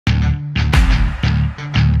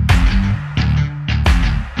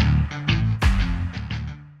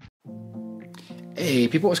Hey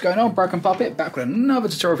people, what's going on? Broken Puppet back with another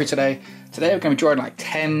tutorial for you today. Today we're going to be drawing like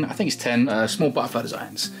 10, I think it's 10 small butterfly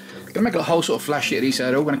designs. We're going to make a whole sort of flash sheet of these,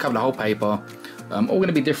 they're all going to cover the whole paper. All going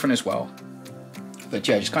to be different as well. But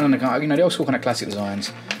yeah, just kind of, you know, they're all kind of classic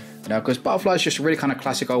designs. You know, because butterfly is just a really kind of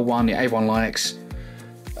classic old one that everyone likes.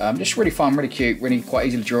 Just really fun, really cute, really quite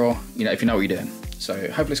easy to draw, you know, if you know what you're doing. So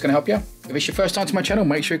hopefully it's going to help you. If it's your first time to my channel,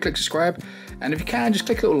 make sure you click subscribe. And if you can, just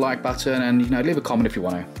click a little like button and, you know, leave a comment if you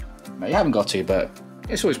want to. No, you haven't got to, but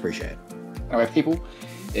it's always appreciated. Anyway, people,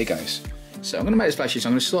 here goes. So I'm going to make this flash sheet. So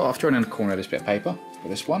I'm going to start off drawing in the corner of this bit of paper for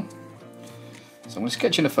this one. So I'm going to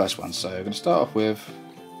sketch in the first one. So I'm going to start off with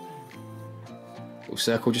a little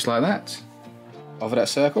circle just like that. Off of that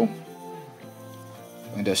circle,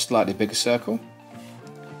 I'm going to do a slightly bigger circle.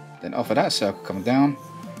 Then off of that circle coming down,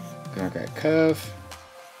 I'm going to get a curve,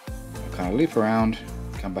 kind of loop around,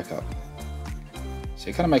 come back up. So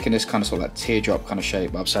you're kind of making this kind of sort of like teardrop kind of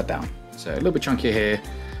shape upside down. So a little bit chunkier here,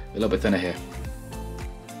 a little bit thinner here.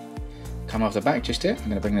 Come off the back just here, I'm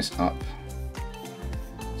going to bring this up.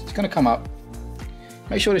 So it's going to come up.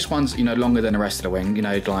 Make sure this one's, you know, longer than the rest of the wing, you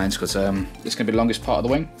know, lines, because it's going to be the longest part of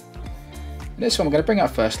the wing. And this one I'm going to bring it up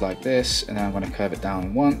first like this, and then I'm going to curve it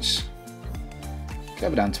down once,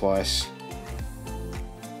 curve it down twice,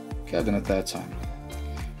 curve it a third time.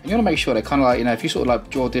 And you want to make sure that kind of like, you know, if you sort of like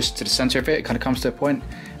draw this to the center of it, it kind of comes to a point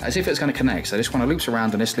as if it's going to connect. So this one loops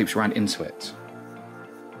around and this loops around into it.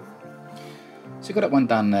 So you've got that one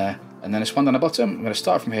down there, and then this one down the bottom. I'm going to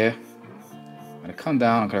start from here. I'm going to come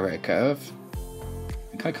down, I'm going to write a curve,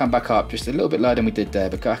 and kind of come back up just a little bit lower than we did there,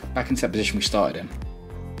 but go back into that position we started in.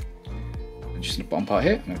 And just in the bottom part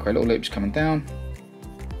here, I'm going to create little loops coming down,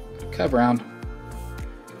 curve around,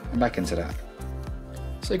 and back into that.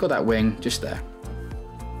 So you've got that wing just there.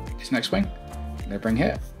 This next wing, I'm going to bring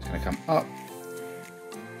here, it's going to come up,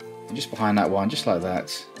 and just behind that one, just like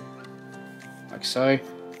that, like so,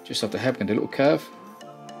 just off the head, we're going to do a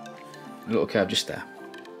little curve, just there.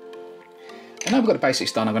 And now we've got the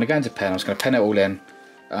basics done, I'm going to go into pen, I'm just going to pen it all in.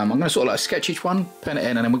 I'm going to sort of like sketch each one, pen it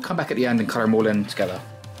in, and then we'll come back at the end and colour them all in together. So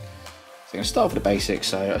I'm going to start with the basics.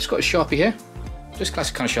 So I've got a Sharpie here, just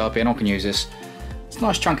classic kind of Sharpie, and I can use this. It's a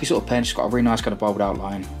nice chunky sort of pen, just got a really nice kind of bold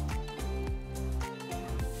outline.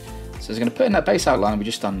 So I'm going to put in that base outline we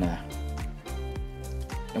just done there.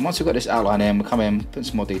 And once we've got this outline in, we'll come in, put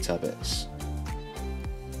some more detail bits.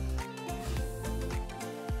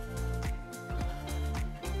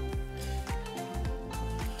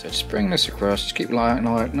 So just bring this across, just keep it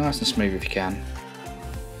nice and smooth if you can.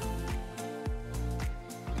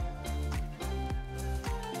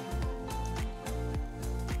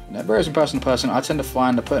 Now, it varies from person to person. I tend to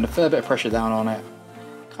find that putting a fair bit of pressure down on it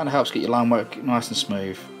kind of helps get your line work nice and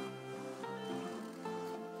smooth.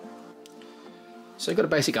 So you've got a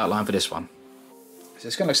basic outline for this one. So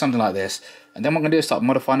it's going to look something like this. And then what I'm going to do is start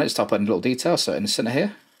modifying it, start putting a little detail. So in the centre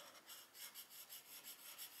here,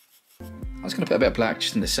 I'm just going to put a bit of black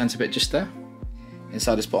just in the centre bit just there.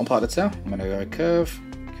 Inside this bottom part of the tail, I'm going to go curve,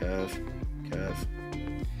 curve, curve,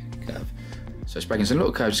 curve. So it's breaking some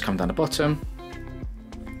little curves just coming down the bottom.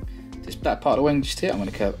 This back part of the wing just here, I'm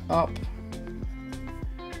going to curve up,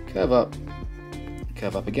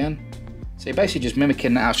 curve up again. So you're basically just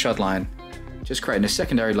mimicking the outside line, just creating a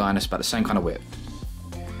secondary line that's about the same kind of width.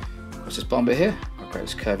 What's this bottom bit here? I'll create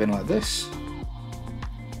this curve in like this. I'm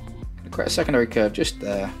going to create a secondary curve just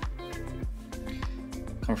there.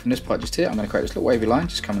 Coming from this part just here, I'm going to create this little wavy line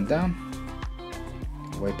just coming down,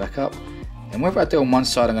 wave back up. And whatever I do on one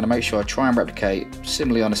side, I'm going to make sure I try and replicate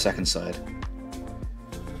similarly on the second side.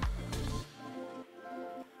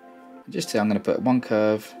 Just here, I'm going to put one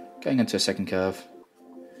curve going into a second curve,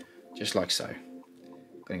 just like so.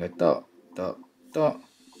 I'm going to go dot, dot, dot,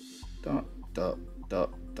 dot, dot, dot,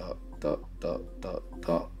 dot, dot, dot, dot,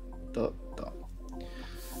 dot, dot, dot.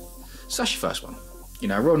 So that's your first one. You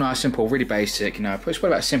know, real nice, simple, really basic. You know, it's probably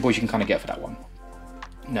about as simple as you can kind of get for that one.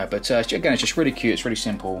 No, but again, it's just really cute. It's really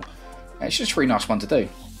simple. And it's just a really nice one to do.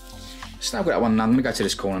 So now I've got that one done. I'm going to go to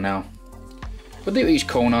this corner now. We'll do each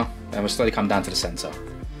corner, and we'll slowly come down to the centre.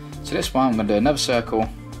 So this one, I'm going to do another circle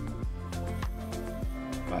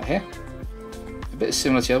right here. A bit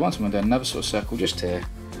similar to the other one, so I'm going to do another sort of circle just here.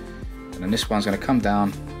 And then this one's going to come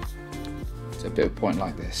down to a bit of a point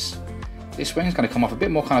like this. This wing is going to come off a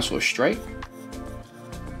bit more kind of sort of straight.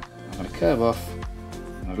 I'm going to curve off,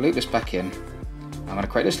 I'm going to loop this back in, I'm going to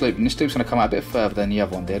create this loop, and this loop's going to come out a bit further than the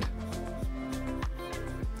other one did.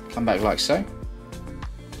 Come back like so. I'm going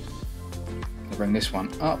to bring this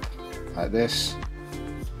one up like this,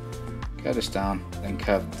 curve this down, then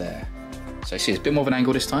curve there. So you see it's a bit more of an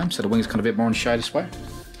angle this time, so the wing's kind of a bit more on show this way.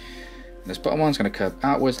 And this bottom one's going to curve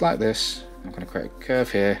outwards like this. I'm going to create a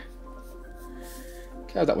curve here,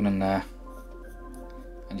 Curve that one in there.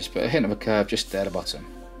 And just put a hint of a curve just there at the bottom.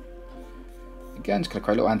 Again, just going to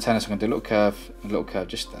create a little antenna, so I'm going to do a little curve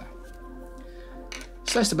just there.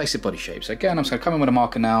 So that's the basic body shape. So again, I'm just going to come in with a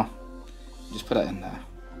marker now, and just put that in there.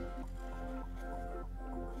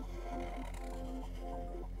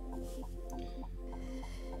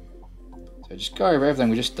 So just go over everything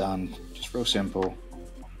we just done, just real simple.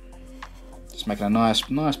 Just making a nice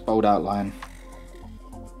bold outline.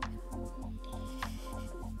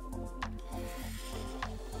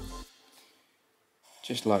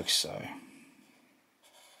 Just like so.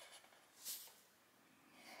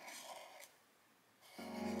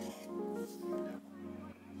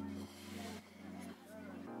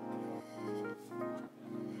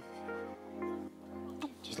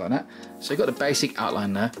 Just like that. So you've got the basic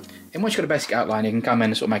outline there. And once you've got the basic outline, you can come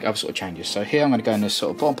in and sort of make other sort of changes. So here I'm going to go in this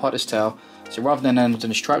sort of bottom part of this tail. So rather than doing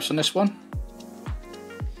the stripes on this one,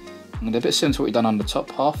 I'm going to do a bit similar to what we've done on the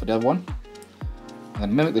top half of the other one. I'm going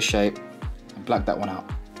to mimic the shape and black that one out.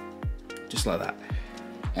 Just like that.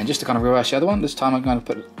 And just to kind of reverse the other one, this time I'm going to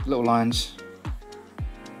put little lines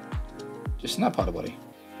just in that part of the body.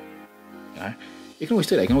 You know, you can always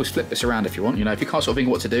do that. You can always flip this around if you want. You know, if you can't sort of think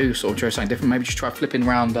what to do, sort of try something different, maybe just try flipping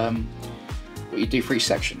around what you do for each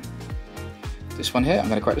section. This one here, I'm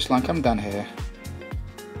going to create this line coming down here.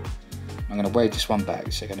 I'm going to wave this one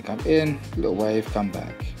back. So you're going to come in, little wave, come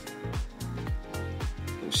back.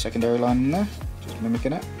 Little secondary line in there, just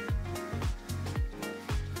mimicking it.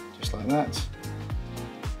 Just like that.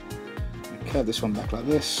 Curve this one back like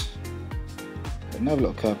this. Another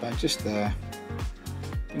little curve back just there.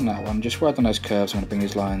 In that one, just right on those curves, I'm going to bring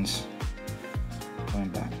these lines going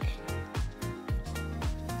back.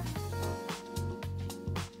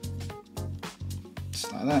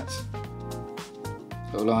 Just like that.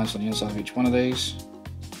 Little lines on the inside of each one of these,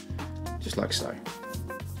 just like so. Then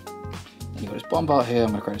you've got this bottom part here, I'm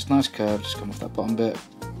going to create this nice curve, just come off that bottom bit.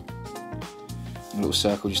 And a little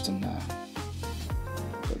circle just in there.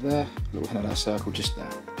 Put there, a little hint of that circle just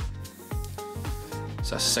there.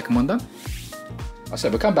 So that's the second one done. Like I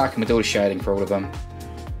said, we'll come back and we'll do all the shading for all of them.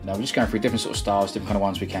 Now we're just going through different sort of styles, different kind of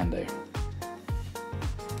ones we can do.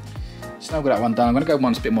 So now we've got that one done. I'm going to go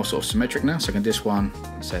one that's a bit more sort of symmetric now. So I can do this one,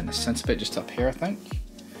 say in the centre bit, just up here I think.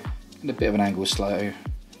 And a bit of an angle slow.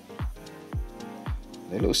 A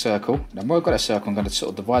little circle. Now where I've got that circle, I'm going to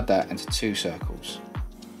sort of divide that into two circles.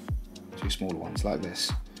 Two smaller ones like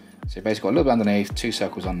this. So you've basically got a little bit underneath, two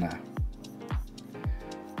circles on there.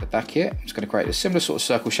 The back here, I'm just going to create a similar sort of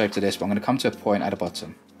circle shape to this, but I'm going to come to a point at the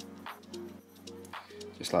bottom.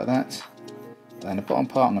 Just like that. Then the bottom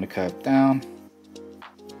part I'm going to curve down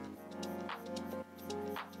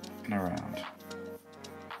and around.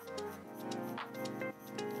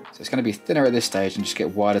 So it's going to be thinner at this stage and just get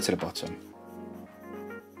wider to the bottom.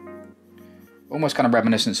 Almost kind of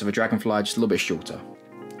reminiscent of a dragonfly, just a little bit shorter.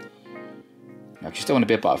 Now, you still want to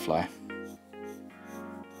be a butterfly.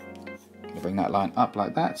 Bring that line up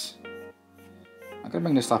like that. I'm going to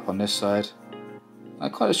bring this up on this side. I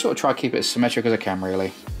quite sort of try to keep it as symmetric as I can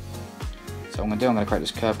really. So what I'm going to do, I'm going to create this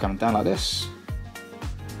curve coming down like this.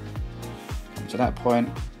 Come to that point,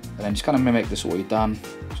 and then just kind of mimic this what you've done.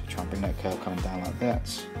 So try and bring that curve coming down like that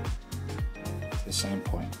to the same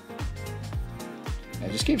point. Now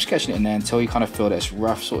just keep sketching it in there until you kind of feel this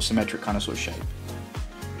rough sort of symmetric kind of sort of shape.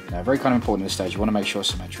 Now very kind of important at this stage, you want to make sure it's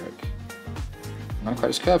symmetric. I'm going to create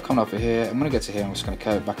this curve coming off of here, and when I get to here I'm just going to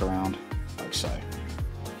curve it back around like so.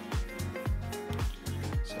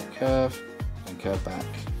 So curve, then curve back,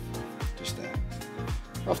 just there.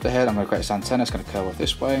 Off the head I'm going to create this antenna, it's going to curve off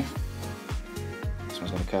this way. This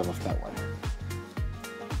one's going to curve off that way.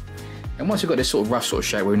 And once we've got this sort of rough sort of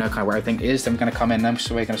shape where we know kind of where everything is, then we're going to come in then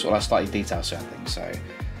so we're going to sort of like slightly detail certain things. So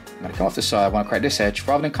I'm going to come off the side, I want to create this edge,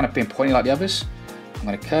 rather than kind of being pointy like the others, I'm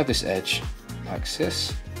going to curve this edge like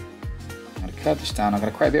this. I'm going to curve this down, I'm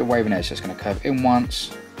going to create a bit of waving edge, so it's going to curve in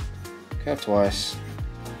once, curve twice,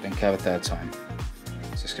 then curve a third time.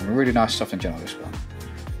 So it's going to be really nice, soft and gentle this one.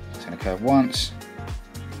 It's going to curve once,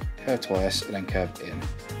 curve twice, and then curve in.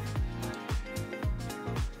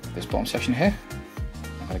 This bottom section here,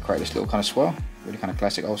 I'm going to create this little kind of swirl, really kind of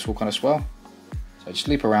classic old school kind of swirl. So just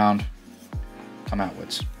loop around, come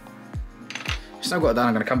outwards. So now I've got it done,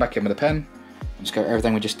 I'm going to come back in with a pen and just go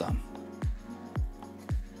everything we just done.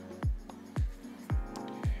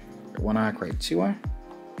 One eye, create two eye,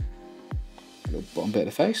 a little bottom bit of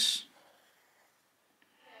the face,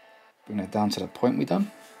 bring that down to the point we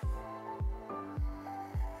done,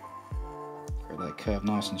 create that curve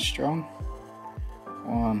nice and strong,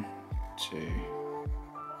 1, 2,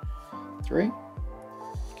 3,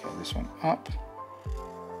 okay, this one up,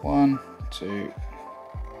 1, 2,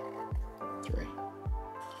 3,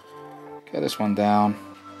 Get this one down.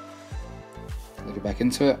 Look it back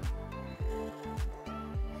into it.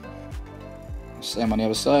 Same on the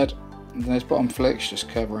other side. And then those bottom flicks, just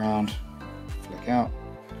curve around, flick out,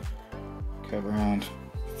 curve around,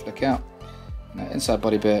 flick out. Now inside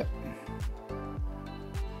body bit,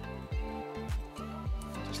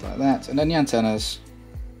 just like that. And then the antennas,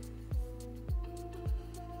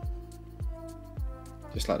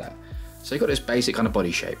 just like that. So you've got this basic kind of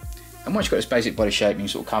body shape. And once you've got this basic body shape, you can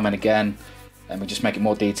sort of come in again and we just make it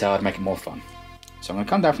more detailed, make it more fun. So I'm going to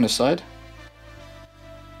come down from the side.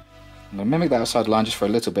 I'm going to mimic that outside line just for a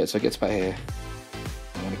little bit so it gets back here.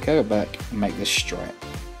 I'm going to curve it back and make this stripe.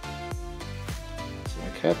 So I'm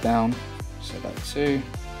going to curve down, so back 2,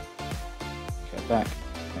 curve back,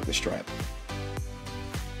 make the stripe.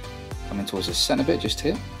 Coming towards the centre bit just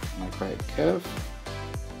here, I'm going to create a curve,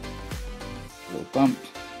 a little bump,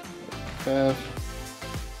 a little curve,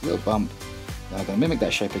 a little bump. Then I'm going to mimic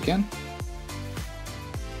that shape again.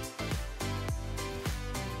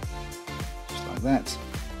 Just like that.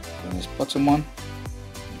 And this bottom one,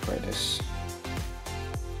 create this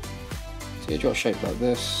teardrop shape like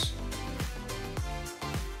this,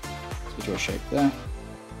 teardrop shape there.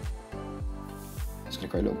 It's going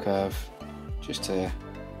to create a little curve just here,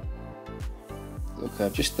 little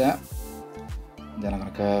curve just there. And then I'm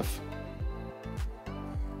going to curve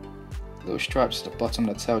little stripes to the bottom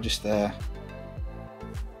of the tail just there.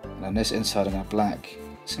 And then this inside I'm going to black,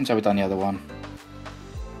 same as how we've done the other one.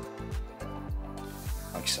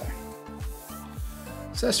 Like so.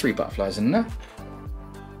 So there's 3 butterflies in there.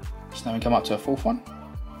 So now we come up to a 4th one.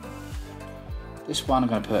 This one I'm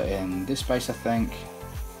going to put in this place, I think.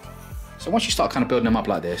 So once you start kind of building them up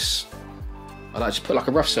like this, I like to put like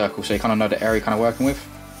a rough circle so you kind of know the area you're kind of working with.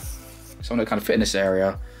 So I'm going to kind of fit in this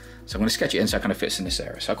area. So I'm going to sketch it in so it kind of fits in this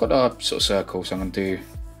area. So I've got a sort of circle, so I'm going to do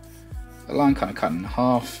a line kind of cut in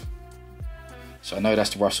half. So I know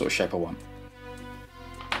that's the rough sort of shape I want.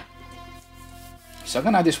 So I'm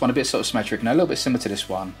going to have this one a bit sort of symmetric and a little bit similar to this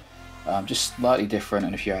one, just slightly different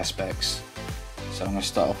in a few aspects. So I'm going to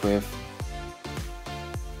start off with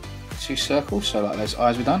 2 circles, so like those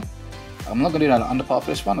eyes we've done. I'm not going to do that under part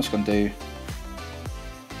for this one, I'm just going to do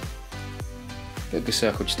a big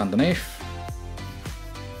circle just underneath.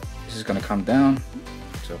 This is going to come down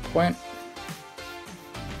to a point.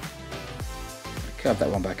 Curve that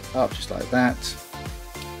one back up just like that.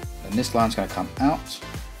 And this line's going to come out.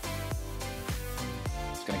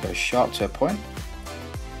 It's going to go sharp to a point.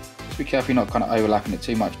 Just be careful you're not kind of overlapping it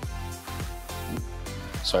too much.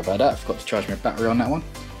 Sorry about that, I forgot to charge my battery on that one.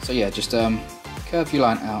 So yeah, just curve your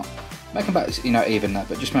line out. Make them back, you know, even that,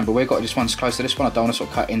 but just remember we've got this one's close to this one. I don't want to sort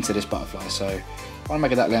of cut into this butterfly, so I want to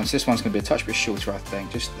make it that length. So this one's going to be a touch bit shorter, I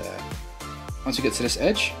think, just there. Once you get to this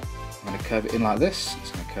edge, I'm going to curve it in like this.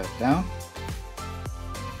 It's going to curve down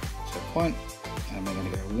to a point, and we're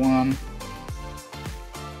going to go 1, then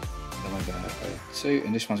we're going to go 2,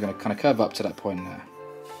 and this one's going to kind of curve up to that point there.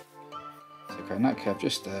 So create that curve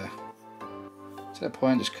just there to that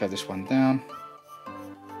point. Just curve this one down,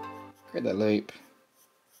 create that loop.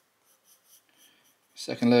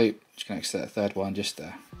 Second loop, just going to extend that 3rd one just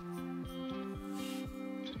there.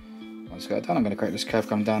 Once I got it done, I'm going to create this curve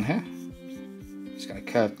coming down here. It's going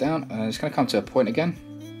to curve down and it's going to come to a point again.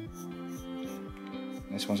 And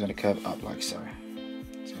this one's going to curve up like so.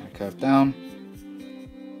 It's going to curve down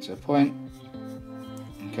to a point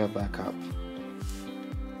and curve back up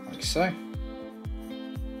like so.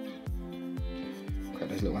 Create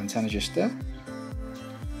those little antennas just there.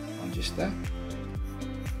 One just there.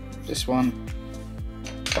 This one.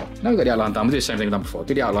 Now we've got the outline done, we'll do the same thing we've done before.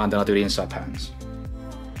 Do the outline, then I'll do the inside patterns.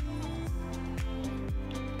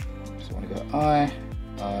 So I want to go eye,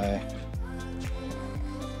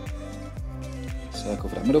 circle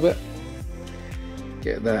for that middle bit.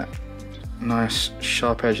 Get that nice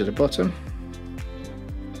sharp edge at the bottom.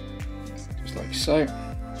 Just like so.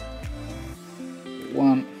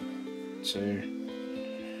 1,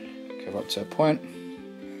 2, curve up to a point.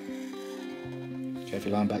 Curve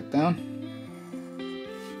your line back down.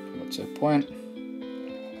 To a point,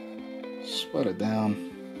 swell it down,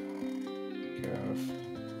 curve,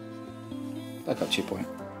 back up to your point.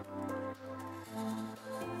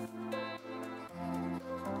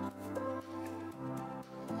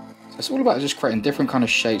 So it's all about just creating different kind of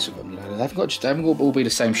shapes of them. You know, they haven't got to all be the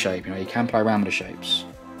same shape. You know, you can play around with the shapes.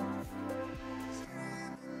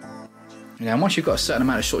 You know, and once you've got a certain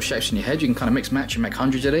amount of sort of shapes in your head, you can kind of mix match and make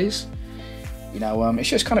hundreds of these. You know, it's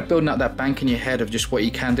just kind of building up that bank in your head of just what you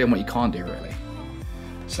can do and what you can't do, really.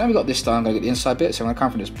 So now we've got this done, I'm going to get the inside bit, so I'm going to come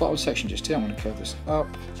from this bottom section just here, I'm going to curve this up,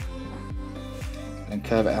 and then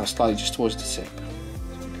curve it out slightly just towards the tip.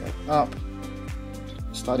 So curve up,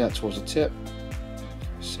 slightly out towards the tip.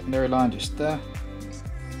 Secondary line just there.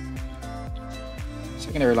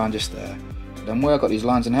 Secondary line just there. Then where I've got these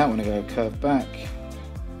lines in here, I'm going to go curve back,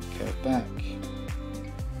 curve back,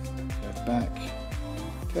 curve back,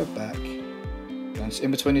 curve back. Then it's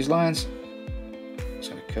in between these lines.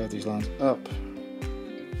 Just going to curve these lines up,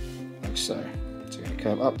 like so. So you're going to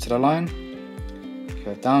curve up to the line,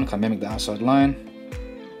 curve down, kind of mimic the outside line,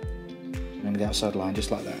 mimic the outside line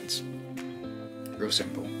just like that. Real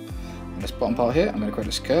simple. And this bottom part here, I'm going to create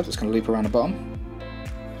this curve that's going to loop around the bottom,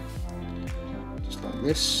 just like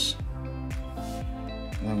this.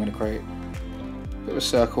 And I'm going to create a bit of a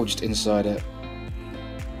circle just inside it,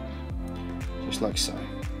 just like so.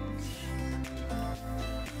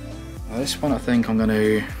 Now this one I think I'm going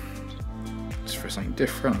to, just for something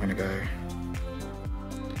different, I'm going to go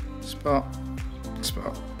spot,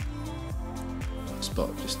 spot,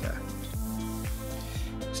 spot just there.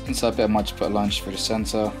 This inside bit I might just put a line just through the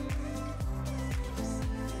centre,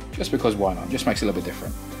 just because why not, just makes it a little bit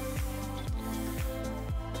different.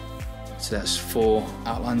 So that's 4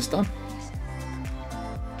 outlines done.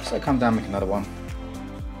 So come down, make another one.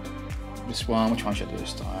 This one, which one should I do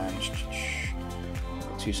this time?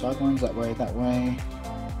 Got 2 side ones, that way,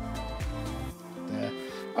 there.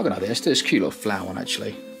 I've got an idea, let's do this cute little flower one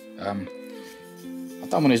actually. I've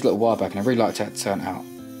done one of these a little while back and I really liked how it turned out.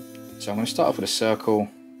 So I'm going to start off with a circle,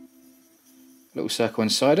 a little circle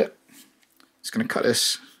inside it. Just going to cut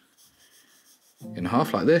this in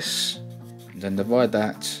half like this, and then divide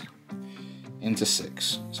that into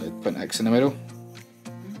 6. So put an X in the middle.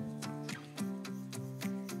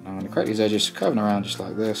 And I'm going to create these edges curving around just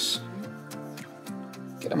like this.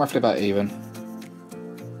 Get them roughly about even.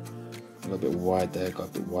 A little bit wide there, got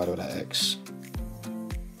a bit wider with that X.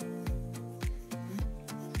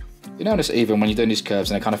 You notice even when you're doing these curves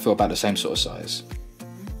and they kind of feel about the same sort of size.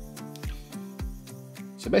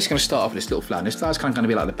 So basically I'm going to start off with this little flower. This flower is kind of going to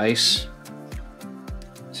be like the base.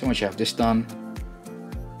 So once you have this done,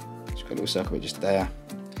 just got a little circle just there.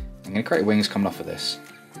 I'm going to create wings coming off of this.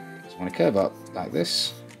 So I'm going to curve up like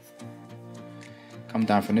this. Come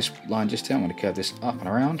down from this line just here, I'm going to curve this up and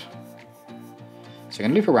around. So I'm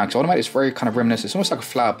going to loop around because I want to make this very kind of reminiscent. It's almost like a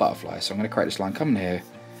flower butterfly. So I'm going to create this line coming here.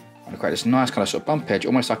 I'm going to create this nice kind of sort of bump edge,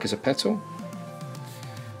 almost like it's a petal.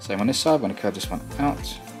 Same on this side, I'm going to curve this one out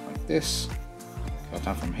like this. Curve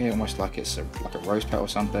down from here, almost like it's like a rose petal or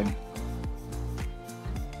something.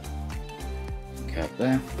 Curve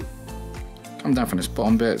there. Come down from this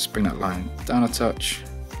bottom bit, let's bring that line down a touch.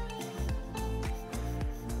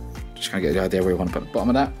 Just going to get the idea where we want to put the bottom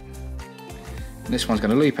of that. And this one's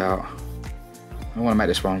going to leap out. I want to make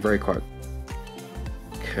this one very quite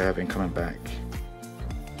curving, coming back.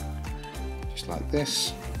 Just like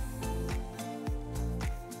this.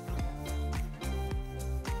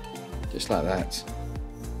 Just like that.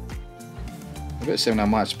 A bit similar, I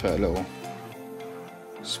might just put a little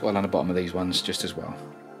swirl on the bottom of these ones just as well.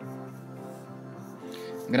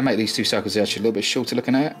 I'm going to make these 2 circles here actually a little bit shorter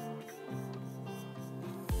looking at it.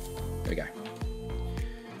 There we go.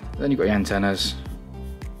 Then you've got your antennas.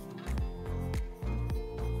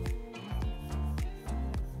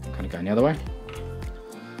 Kind of going the other way.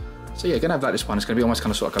 So yeah, you're going to have like this one. It's going to be almost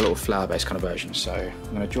kind of sort of like a little flower based kind of version. So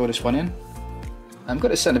I'm going to draw this one in. I'm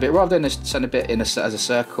going to send a bit, rather than send a bit in as a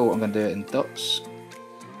circle, I'm going to do it in dots.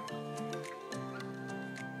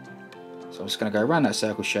 So I'm just going to go around that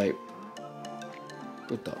circle shape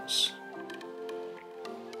with dots.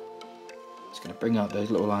 Just going to bring out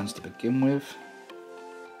those little lines to begin with.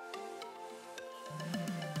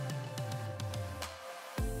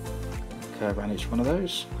 Curve around each one of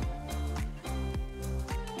those.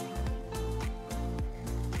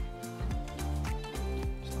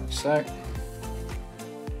 Just like so.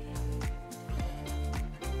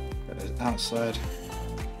 Got those outside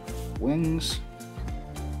wings.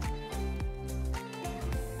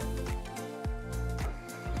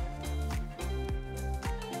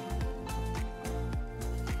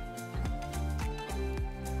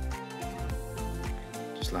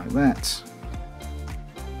 Just like that.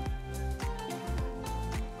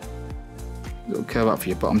 Little curve up for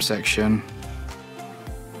your bottom section.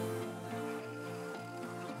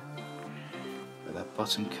 Put that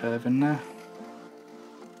bottom curve in there.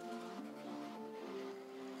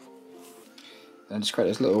 And just create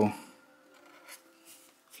those little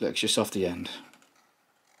flicks just off the end.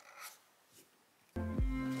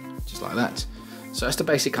 Just like that. So that's the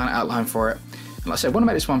basic kind of outline for it. And like I said, I want to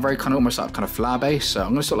make this one very kind of almost like kind of flower base. So I'm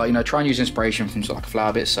going to sort of like, you know, try and use inspiration from sort of like a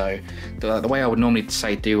flower bit. So the way I would normally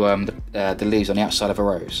say do the leaves on the outside of a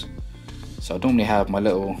rose. So I'd normally have my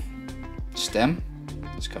little stem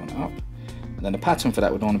just coming up. And then the pattern for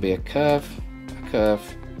that would normally be a curve,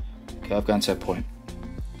 curve, curve going to a point.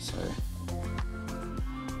 So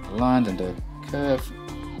aligned and a curve,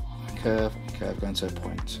 curve, curve going to a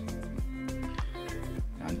point.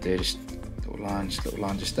 And do just little line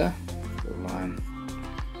just there, little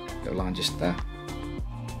line just there,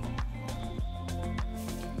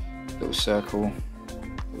 little circle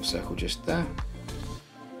just there.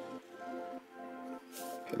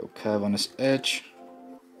 A little curve on this edge.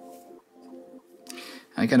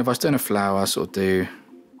 And again, if I was doing a flower, I sort of do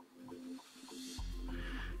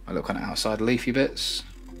my little kind of outside leafy bits,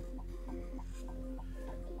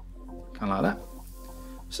 kind of like that.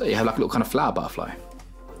 So you have like a little kind of flower butterfly.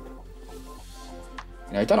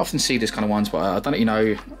 You know, you don't often see this kind of ones, but I don't, you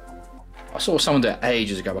know, I saw someone do it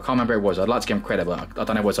ages ago. I can't remember who it was. I'd like to give him credit, but I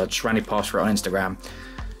don't know what it was. I just randomly passed for it on Instagram.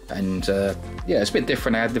 And yeah, it's a bit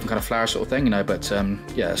different. I had a different kind of flower sort of thing, you know, but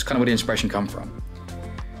yeah, that's kind of where the inspiration come from.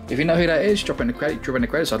 If you know who that is, drop it in the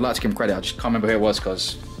credits. I'd like to give him credit. I just can't remember who it was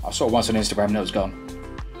because I saw it once on Instagram and it was gone.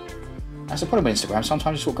 That's the problem with Instagram.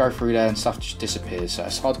 Sometimes you sort of go through there and stuff just disappears. So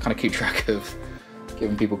it's hard to kind of keep track of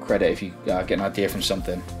giving people credit if you get an idea from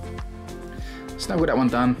something. So now with that one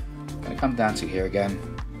done, I'm going to come down to here again.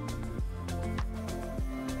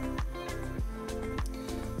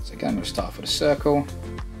 So again, I'm going to start with a circle.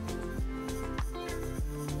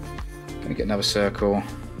 Going to get another circle.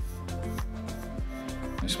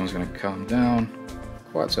 This one's going to come down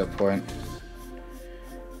quite to a point.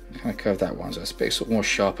 Kind of curve that one, so it's a bit sort of more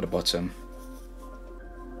sharp at the bottom.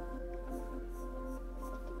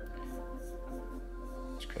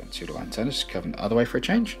 Let's go two little antennas, curving the other way for a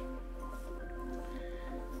change.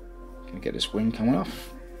 Going to get this wing coming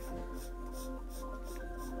off.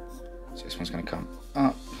 So this one's going to come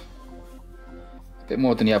up a bit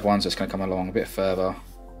more than the other ones. So it's going to come along a bit further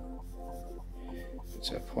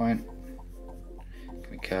to a point.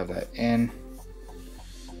 Going to curve that in.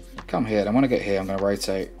 Come here, and I want to get here. I'm going to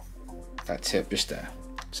rotate that tip just there.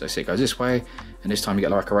 So see, it goes this way, and this time you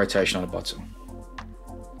get like a rotation on the bottom.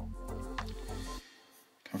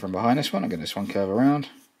 Come from behind this one, I'm getting this one curve around,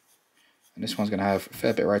 and this one's going to have a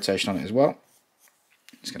fair bit of rotation on it as well.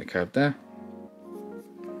 It's going to curve there.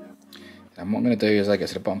 And what I'm going to do is I get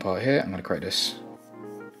to the bottom part here, I'm going to create this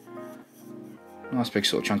nice big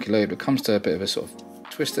sort of chunky loop that comes to a bit of a sort of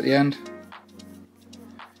twist at the end.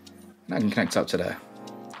 And I can connect up to there,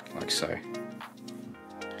 like so.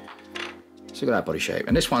 So look at that body shape.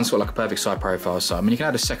 And this one's sort of like a perfect side profile. So I mean, you can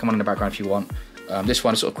add a second one in the background if you want. This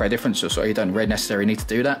one is sort of quite different, so sort of you don't really necessarily need to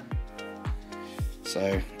do that.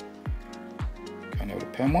 So going over the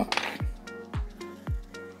pen work.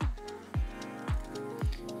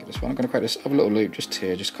 Get this one. I'm going to create this other little loop just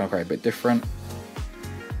here, just kind of create a bit different.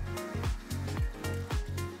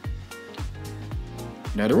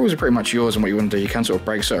 You know, the rules are pretty much yours and what you want to do. You can sort of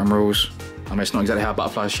break certain rules. I mean, it's not exactly how a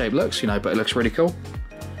butterfly shape looks, you know, but it looks really cool.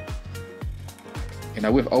 You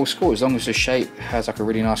know, with old school, as long as the shape has like a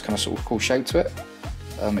really nice kind of sort of cool shape to it,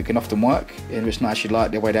 it can often work, and it's not actually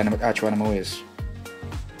like the way the actual animal is.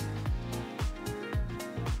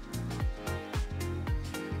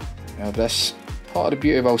 You know, but that's part of the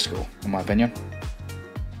beauty of old school, in my opinion.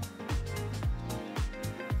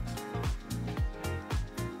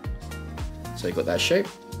 So you've got that shape.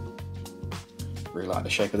 Really like the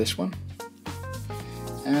shape of this one.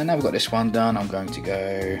 And now we've got this one done, I'm going to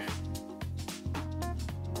go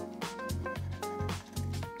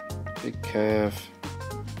big curve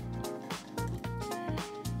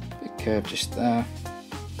just there.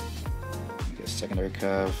 Get a secondary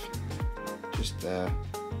curve just there.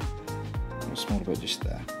 A smaller bit just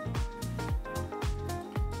there.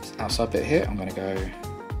 This outside bit here, I'm going to go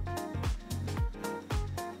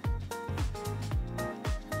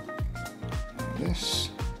like this.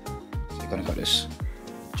 So you've kind of got this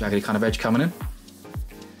jaggedy kind of edge coming in.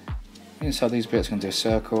 Inside these bits, I'm going to do a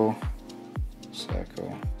circle,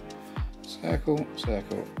 circle, circle,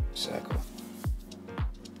 circle, circle.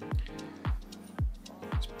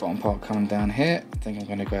 This bottom part coming down here, I think I'm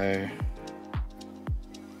going to go a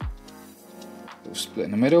little split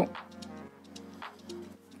in the middle.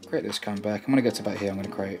 Create this coming back. I'm going to get to about here, I'm going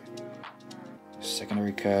to create a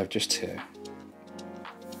secondary curve just here.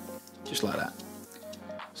 Just like that.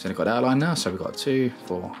 So we've got the outline now, so we've got 2,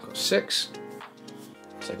 4, got 6.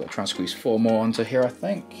 So I've got to try and squeeze 4 more onto here, I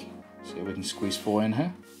think. See if we can squeeze 4 in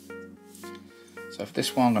here. So for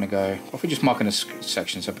this one, I'm going to go, if we just mark in a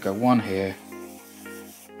section, so if we go 1 here,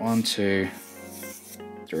 1, 2,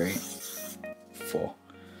 3, 4.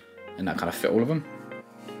 And that kind of fit all of them.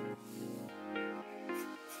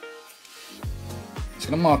 So I'm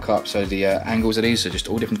going to mark up so the angles of these are just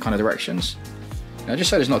all different kind of directions. Now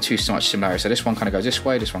just so there's not too much similarity, so this one kind of goes this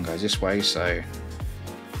way, this one goes this way, so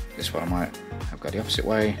This one I might have go the opposite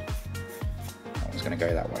way. That one's going to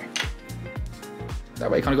go that way.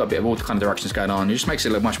 That way you kind of got a bit of all the kind of directions going on. It just makes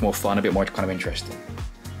it look much more fun, a bit more kind of interesting.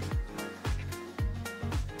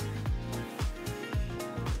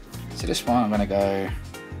 So this one I'm going to go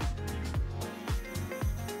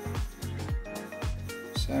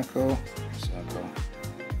circle, circle.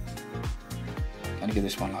 Going to give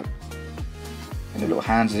this one like the little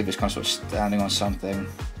hands as if it's kind of sort of standing on something.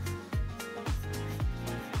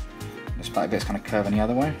 This back bit's kind of curving the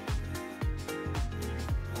other way.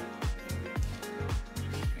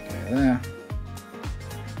 Go there.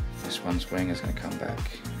 This one's wing is going to come back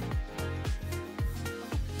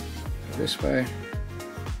go this way.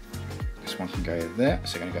 This one can go there,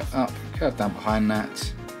 so you're going to go up, curve down behind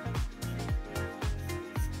that.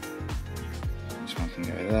 This one can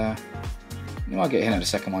go there. You might get a hint at the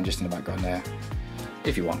second one just in the background there,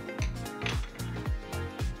 if you want.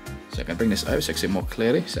 So I'm going to bring this over so you can see it more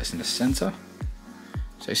clearly. So that's in the center.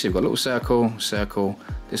 So you see we've got a little circle, circle.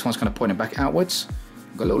 This one's kind of pointing back outwards.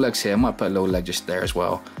 We've got little legs here. I might put a little leg just there as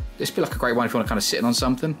well. This would be like a great one if you want to kind of sit on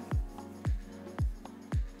something.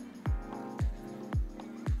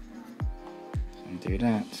 And do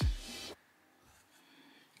that. You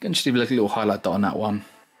can just leave like a little highlight dot on that one.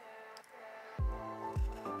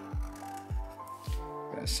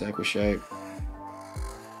 That circle shape.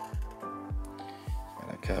 Get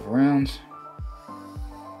that curve around.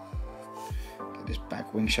 Get this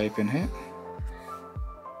back wing shape in here.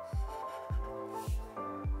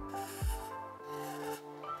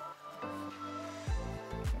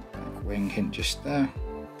 Back wing hint just there.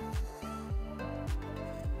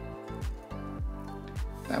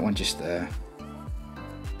 That one just there.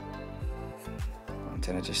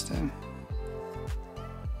 Antenna just there.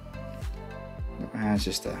 Hands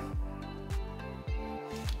just there.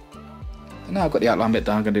 And now I've got the outline bit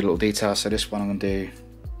done, I'm going to do a little detail. So this one I'm going to do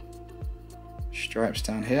stripes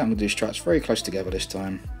down here. I'm going to do stripes very close together this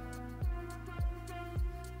time.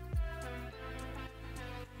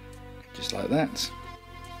 Just like that.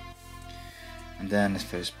 And then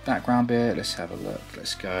for this background bit, let's have a look.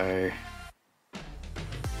 Let's go.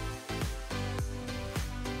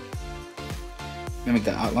 Mimic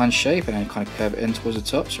that outline shape and then kind of curve it in towards the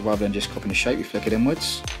top. So rather than just copying the shape, you flick it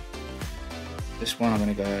inwards. This one I'm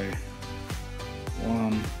going to go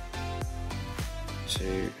 1,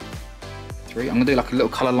 2, 3. I'm going to do like a little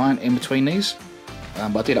colour line in between these.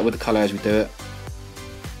 But I do that with the colour as we do it.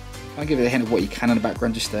 I'll give it a hint of what you can in the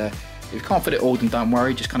background just there. If you can't fit it all, then don't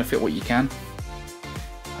worry, just kind of fit what you can.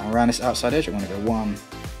 And around this outside edge, I'm going to go 1,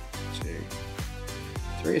 2,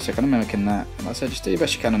 3, so kind of mimicking that. And like I said, just do your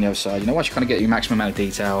best you can on the other side. You know, once you kind of get your maximum amount of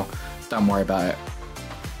detail, don't worry about it.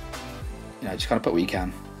 You know, just kind of put what you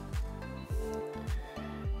can.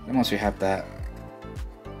 And once we have that,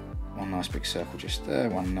 one nice big circle just there,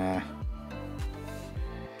 one there.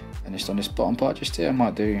 And just on this bottom part just here, I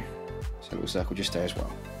might do a little circle just there as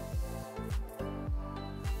well.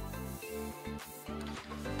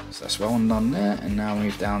 So that's well done there, and now we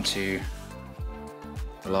move down to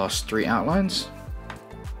the last 3 outlines.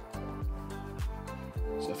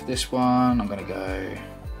 So for this one, I'm going to go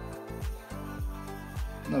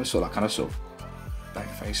another sort of back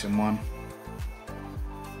facing one.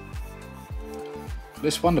 For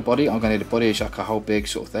this one, the body, I'm going to do the body as like a whole big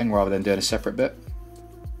sort of thing rather than doing a separate bit.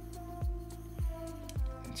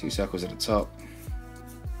 And 2 circles at the top.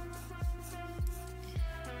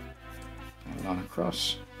 And a line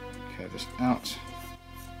across. Curve this out.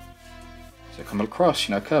 So come across,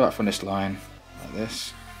 you know, curve out from this line like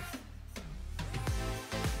this.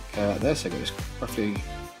 Curve out there, so get this roughly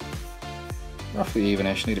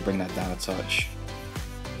evenish. Need to bring that down a touch.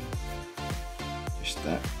 Just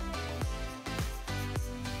that.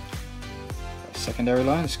 That secondary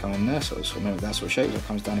line is coming in there, so it's mimic that sort of shape. So it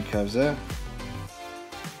comes down and curves there.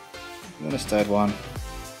 And then this third one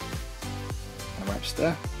and wraps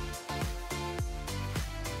there.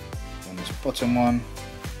 Bottom one,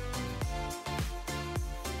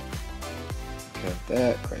 curve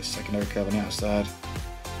there, create a secondary curve on the outside,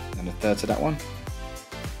 and a third to that one.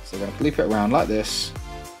 So we're going to loop it around like this,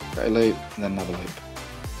 create a loop, and then another loop.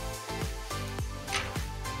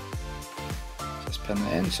 So let's pen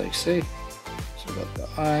that in so you can see. So we've got the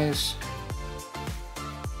eyes,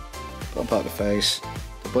 bottom part of the face,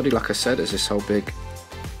 the body, like I said, is this whole big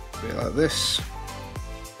bit like this.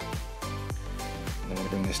 And then we're going to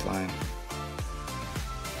bring this line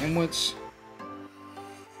inwards,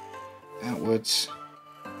 outwards,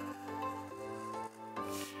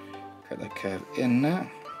 create that curve in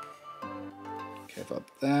there, curve up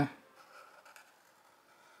there,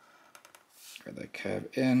 create that curve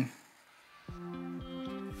in,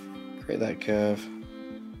 create that curve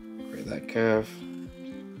that curve,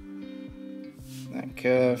 that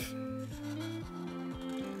curve.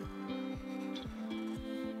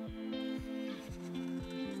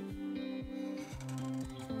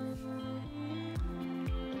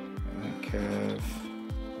 Curve.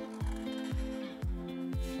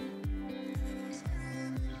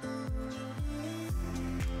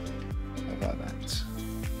 Like that.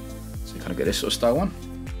 So you kind of get this sort of style one.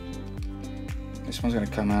 This one's going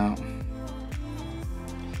to come out,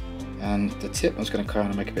 and the tip one's going to kind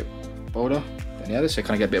of make a bit bolder than the other, so you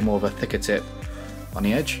kind of get a bit more of a thicker tip on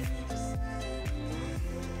the edge.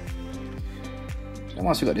 And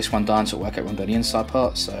once we've got this one done, so we'll work out on the inside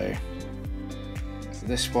part. So for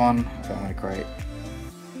this one, I think I'm going to create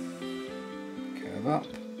curve up,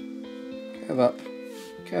 curve up,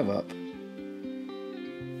 curve up,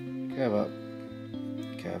 curve up,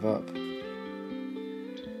 curve up,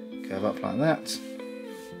 curve up like that.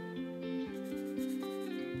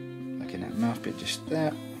 Making that mouth bit just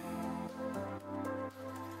there.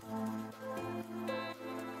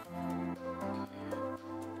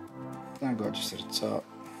 Then go just to the top.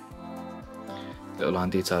 Little line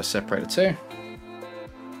detail to separate the two.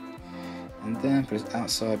 And then for this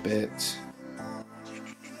outside bit,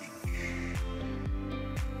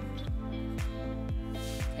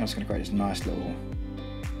 I'm just going to create this nice little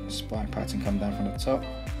spine pattern come down from the top.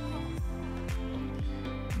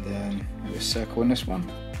 And then maybe a circle in this one.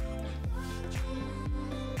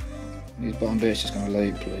 And these bottom bits just going to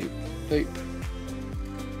loop, loop, loop,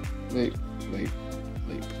 loop, loop,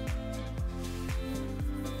 loop.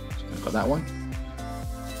 So I've got that one.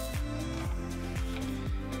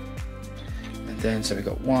 Then so we've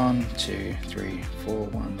got 1, 2, 3, 4,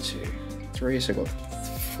 1, 2, 3. So we've got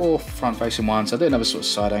 4 front facing ones. So I do another sort of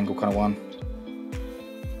side angle kind of one.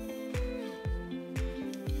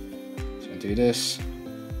 So I do this.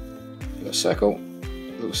 We've got a circle, a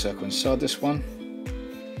little circle inside this one.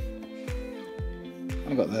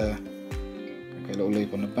 I got there. Okay, a little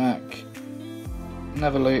loop on the back.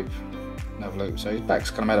 Another loop, another loop. So his back's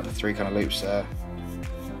kind of made up of 3 kind of loops there.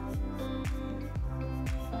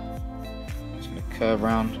 Curve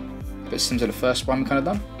around, a bit similar to the first one we kind of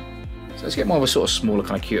done. So let's get more of a sort of smaller,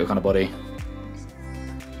 kind of cuter kind of body.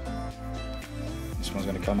 This one's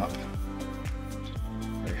going to come up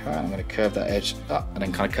very high. I'm going to curve that edge up and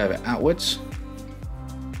then kind of curve it outwards.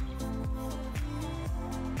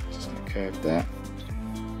 Just going to curve there,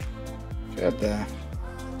 curve there,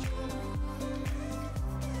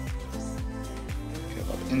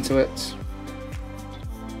 curve up into it.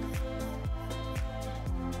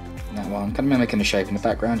 That one, kind of mimicking the shape in the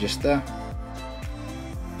background just there.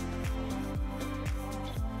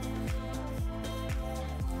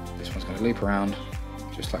 This one's going to loop around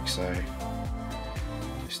just like so.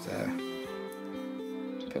 Just there.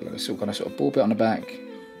 Put a little kind of sort of ball bit on the back.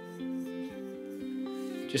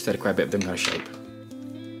 Just there to create a bit of them kind of shape.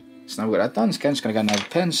 So now we've got that done. So again, just going to go another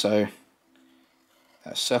pen. So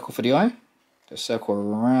a circle for the eye. A circle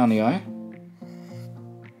around the eye.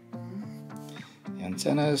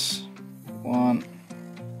 Antennas, 1,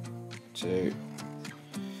 2,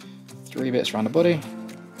 3 bits around the body.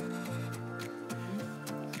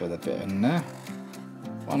 Put that bit in there.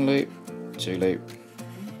 1 loop, 2 loop,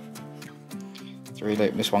 3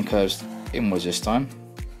 loop. This one curves inwards this time.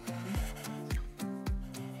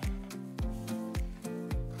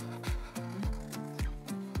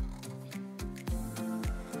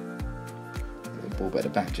 Little ball bit at the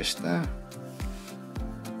back just there.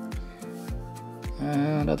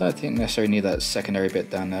 And I don't think necessarily need that secondary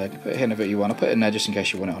bit down there. You can put it in if you want. I'll put it in there just in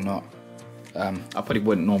case you want it or not. I probably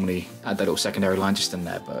wouldn't normally add that little secondary line just in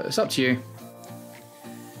there, but it's up to you.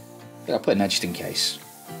 Yeah, I'll put it in there just in case.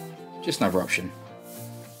 Just another option.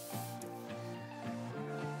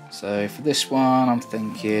 So for this one, I'm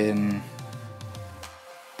thinking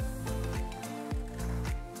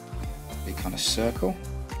big kind of circle.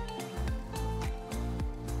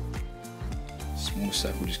 Small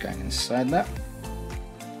circle just going inside that.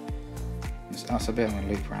 This outside bit, I'm going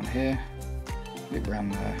to loop around here, loop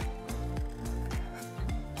around there,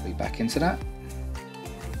 loop back into that.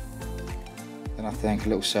 Then I think a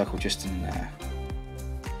little circle just in there.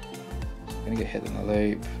 I'm going to get hit in the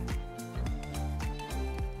loop.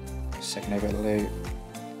 Second over the loop.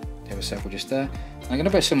 The other circle just there. And I'm going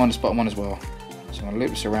to put some on this bottom one as well. So I'm going to loop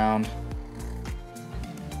this around.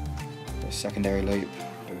 Put a secondary loop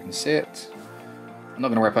so we can see it. I'm not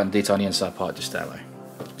going to worry about the detail on the inside part just there though.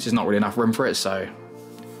 There's not really enough room for it, so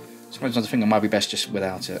sometimes I think it might be best just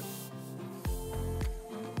without it.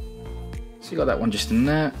 So you got that one just in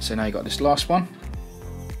there. So now you got this last one.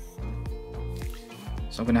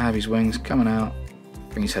 So I'm going to have his wings coming out,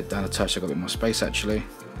 bring his head down a touch so I've got a bit more space actually.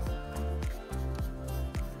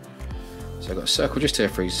 I've got a circle just here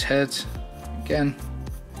for his head. Again,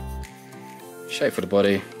 shape for the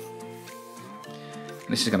body. And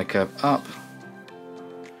this is going to curve up.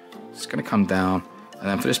 It's going to come down. And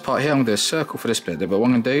then for this part here, I'm going to do a circle for this bit. But what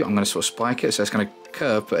I'm going to do, I'm going to sort of spike it, so it's going to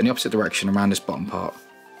curve, but in the opposite direction around this bottom part.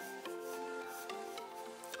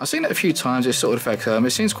 I've seen it a few times, this sort of effect.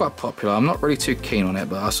 It seems quite popular. I'm not really too keen on it,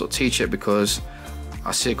 but I sort of teach it because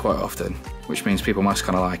I see it quite often, which means people must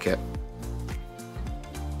kind of like it.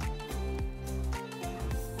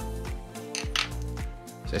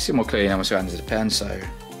 So I see more clearly now what's around the pen, so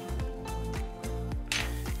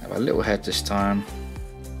have a little head this time.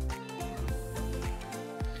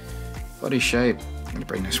 Body shape, I'm going to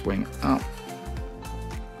bring this wing up.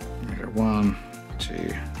 I'm going to go 1,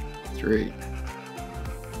 2, 3.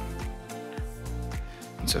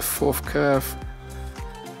 Into a fourth curve.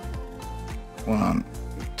 1,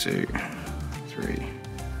 2, 3.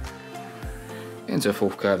 Into a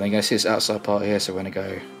fourth curve. Then you're going to see this outside part here, so we're going to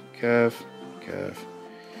go curve, curve,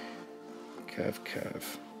 curve,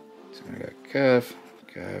 curve. So we're going to go curve,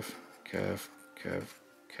 curve, curve, curve,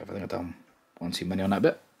 curve. I think I've done one too many on that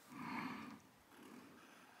bit.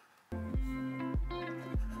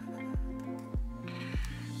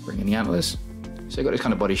 Bring in the antlers. So you've got this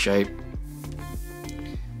kind of body shape.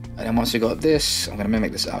 And then once you've got this, I'm going to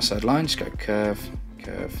mimic this outside line. Just go curve,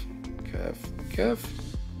 curve, curve, curve,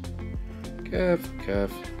 curve,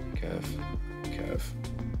 curve, curve, curve.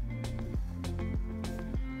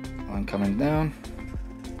 Line coming down,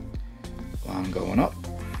 line going up.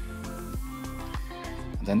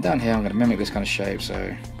 And then down here, I'm going to mimic this kind of shape.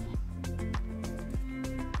 So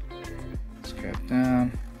let's curve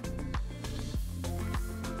down.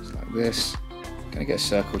 Just like this. Going to get a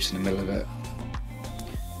circle just in the middle of it.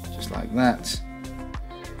 Like that.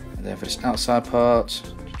 And then for this outside part,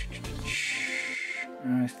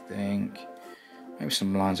 I think maybe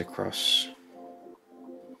some lines across.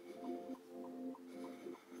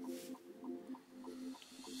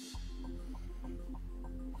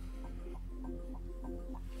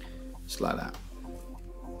 Just like that.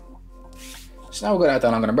 So now we've got that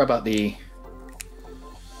done, I'm going to rub out the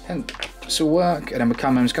pencil work, and then I'm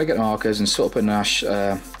just going to get the markers and sort of put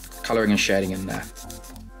our colouring and shading in there.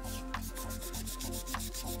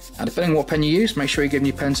 And depending on what pen you use, make sure you're giving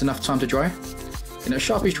your pens enough time to dry. You know,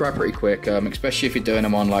 Sharpies dry pretty quick, especially if you're doing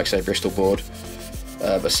them on, like, say, Bristol board.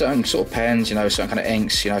 But certain sort of pens, you know, certain kind of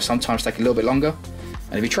inks, you know, sometimes take a little bit longer.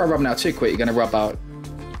 And if you try rubbing out too quick, you're going to rub out,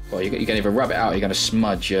 well, you're going to either rub it out or you're going to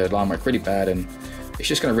smudge your line work really bad, and it's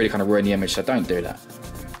just going to really kind of ruin the image, so don't do that.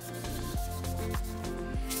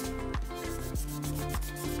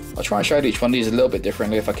 I'll try and show each one of these a little bit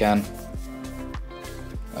differently if I can.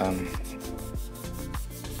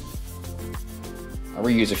 I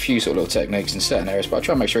reuse a few sort of little techniques in certain areas, but I'll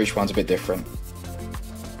try and make sure each one's a bit different.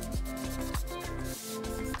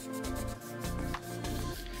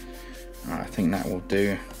 Alright, I think that will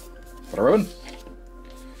do for the ribbon.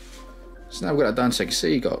 So now we've got that done, so you can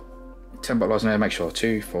see you've got 10 butterflies in there. Make sure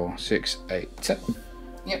 2, 4, 6, 8, 10.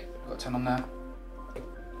 Yep, got 10 on there.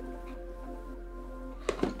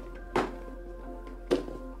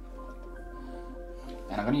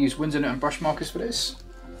 And I'm going to use Winsor and brush markers for this.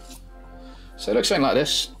 So it looks something like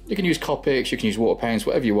this. You can use Copics, you can use water paints,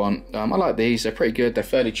 whatever you want. I like these, they're pretty good, they're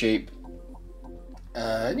fairly cheap.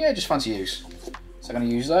 Yeah, just fun to use. So I'm going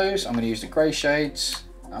to use those, I'm going to use the grey shades.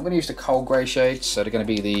 I'm going to use the cold grey shades, so they're going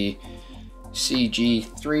to be the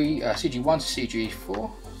CG1 to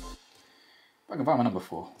CG4. I can find my number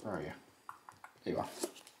 4, where are you? There you are.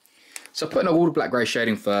 So putting all the black grey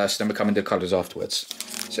shading first, then we come into colours afterwards.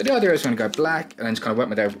 So the idea is I'm going to go black and then just kind of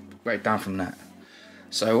work my way down from that.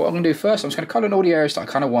 So what I'm going to do first, I'm just going to colour in all the areas that I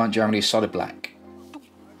kind of want generally solid black.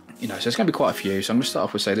 You know, so it's going to be quite a few. So I'm going to start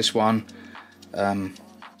off with, say, this one. For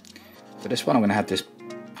this one, I'm going to have this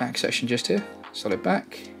back section just here, solid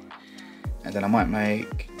black. And then I might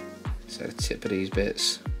make, say, the tip of these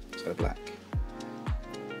bits solid black.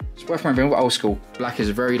 It's worth remembering with old school, black is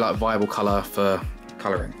a very viable colour for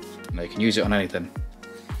colouring. You know, you can use it on anything.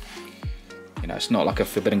 You know, it's not like a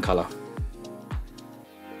forbidden colour.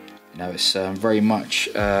 You know, it's very much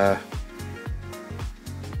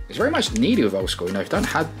needed with old school. You know, if you don't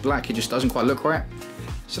have black, it just doesn't quite look right.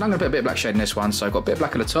 So now I'm going to put a bit of black shade in this one. So I've got a bit of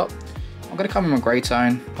black at the top. I'm going to come in with grey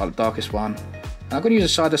tone, like the darkest one. And I'm going to use a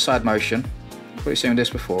side-to-side motion. I've probably seen this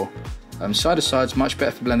before. Side-to-side is much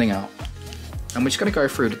better for blending out. And we're just going to go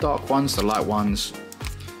through the dark ones, the light ones.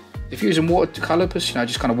 If you're using watercolours, you know,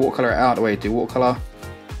 just kind of watercolour it out the way you do watercolour.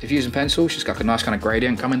 If you're using pencils, just got a nice kind of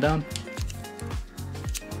gradient coming down.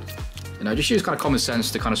 You know, just use kind of common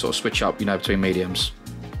sense to kind of sort of switch up, you know, between mediums.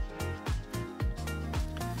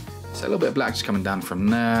 So a little bit of black just coming down from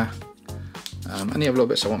there. Any other little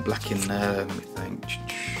bits I want black in there, let me think.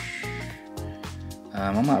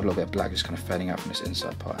 I might have a little bit of black just kind of fading out from this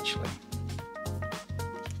inside part actually.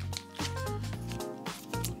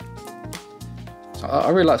 So I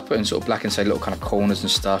really like to put in sort of black in, say, little kind of corners and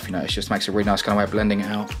stuff, you know, it just makes a really nice kind of way of blending it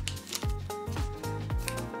out.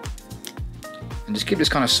 And just keep this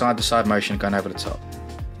kind of side to side motion going over the top.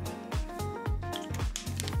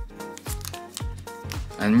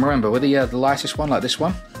 And remember, with the lightest one, like this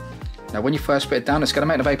one, now when you first put it down, it's going to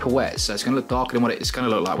make the vapor wet, so it's going to look darker than what it's going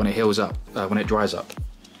to look like when it heals up, when it dries up.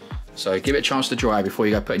 So give it a chance to dry before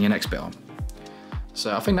you go putting your next bit on.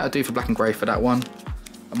 So I think that'll do for black and grey for that one.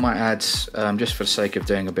 I might add, just for the sake of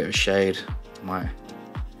doing a bit of shade, I might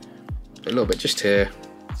put a little bit just here,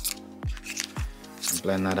 and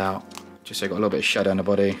blend that out, just so you've got a little bit of shadow on the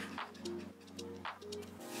body.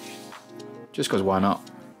 Just because why not?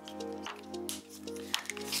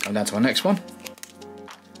 Come down to our next one.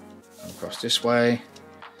 Across this way.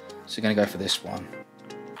 So you're going to go for this one.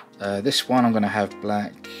 This one I'm going to have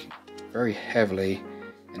black very heavily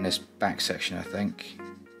in this back section, I think.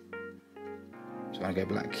 So I'm going to go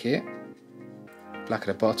black here, black at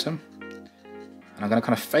the bottom, and I'm going to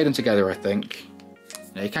kind of fade them together, I think.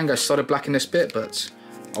 Now you can go solid black in this bit, but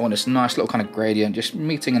I want this nice little kind of gradient just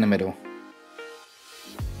meeting in the middle.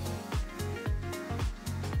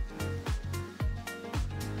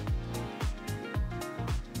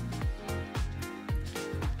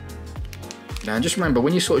 Now just remember,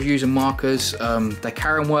 when you're sort of using markers, they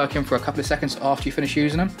carry on working for a couple of seconds after you finish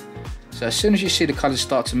using them. So as soon as you see the colours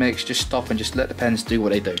start to mix, just stop and just let the pens do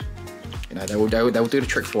what they do. You know, they will do the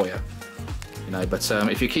trick for you. You know, but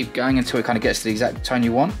if you keep going until it kind of gets to the exact tone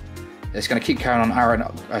you want, it's going to keep carrying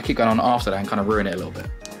on, keep going on after that and kind of ruin it a little bit.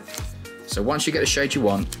 So once you get the shade you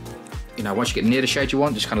want, you know, once you get near the shade you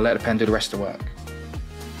want, just kind of let the pen do the rest of the work.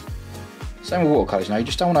 Same with watercolours. You know, you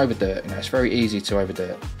just don't want to overdo it. You know, it's very easy to overdo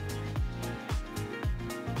it.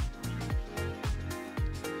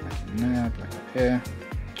 There, black up here.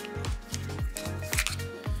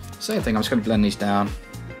 Same thing, I'm just going to blend these down.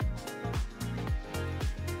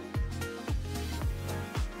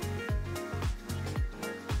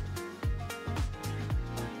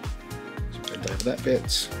 Just blend over that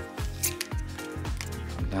bit.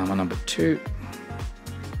 Come down my number 2.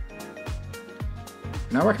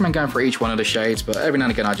 Now I recommend going for each one of the shades, but every now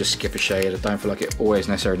and again I just skip a shade. I don't feel like it always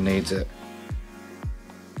necessarily needs it.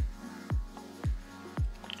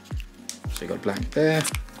 So you got black there,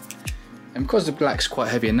 and because the black's quite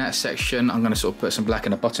heavy in that section, I'm going to sort of put some black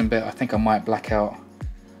in the bottom bit. I think I might black out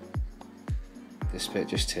this bit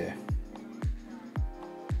just here.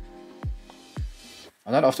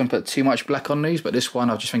 I don't often put too much black on these, but this one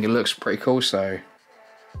I just think it looks pretty cool, so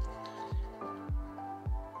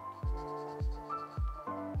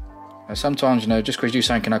now sometimes, you know, just because you do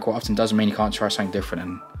something quite often doesn't mean you can't try something different,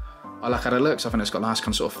 and I like how it looks. I think it's got a nice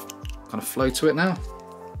kind of flow to it now.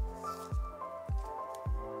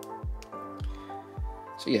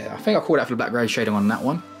 So yeah, I think I'll call that for the black grey shading on that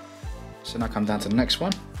one. So now come down to the next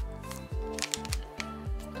one.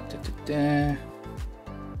 So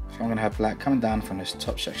I'm going to have black coming down from this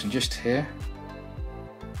top section just here,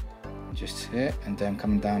 and then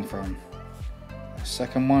coming down from the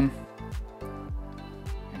second one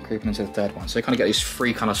and creeping into the third one. So you kind of get these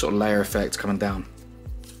three kind of sort of layer effects coming down.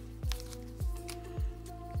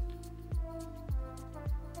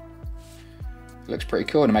 Looks pretty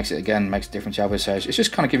cool, and it makes it, again, makes a different job. So it's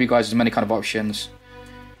just kind of give you guys as many kind of options.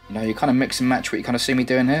 You know, you kind of mix and match what you kind of see me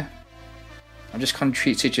doing here. I'm just kind of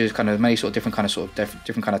teach you kind of many different kind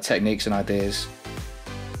of techniques and ideas.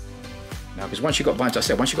 Now, because once you've got a bunch, like I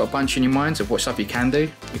said, once you've got a bunch in your minds of what stuff you can do,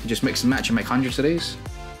 you can just mix and match and make hundreds of these.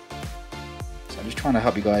 So I'm just trying to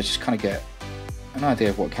help you guys just kind of get an idea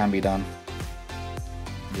of what can be done.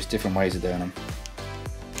 Just different ways of doing them.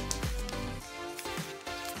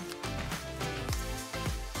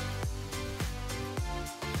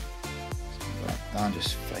 And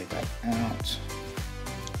just fade that out,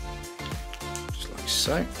 just like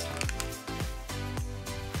so. I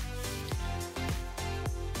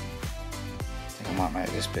think I might make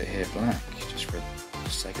this bit here black, just for the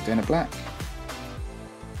sake of doing it black.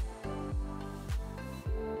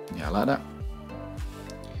 Yeah, I like that.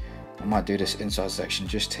 I might do this inside section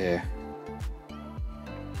just here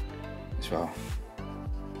as well.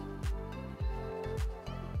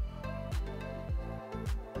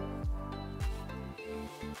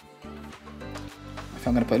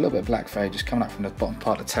 I'm going to put a little bit of black fade just coming up from the bottom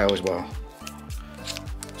part of the tail as well.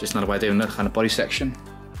 Just another way of doing that kind of body section.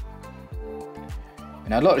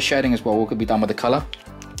 And a lot of the shading as well could be done with the colour.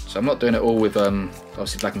 So I'm not doing it all with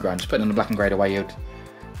obviously black and grey. I'm just putting in the black and grey the way you'd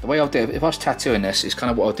the way I'll do it, if I was tattooing this, is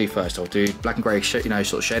kind of what I'll do first. I'll do black and grey, you know,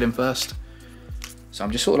 sort of shading first. So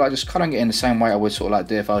I'm just sort of like just colouring it in the same way I would sort of like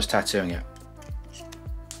do if I was tattooing it.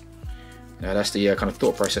 You know, that's the kind of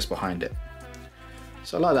thought process behind it.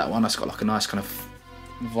 So I like that one. That's got like a nice kind of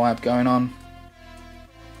vibe going on.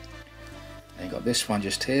 And you got this one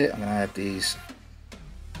just here. I'm going to add these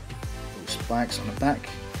little spikes on the back.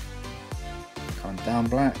 Coming down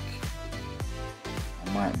black.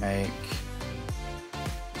 I might make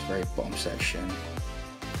this very bottom section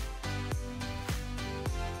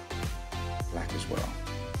black as well.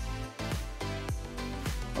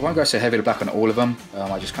 I won't go so heavy to black on all of them.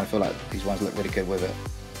 I just kind of feel like these ones look really good with it.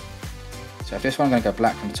 So for this one, I'm going to go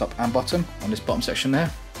black from the top and bottom on this bottom section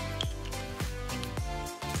there.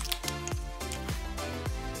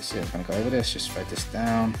 So I'm going to go over this, just fade this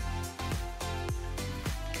down.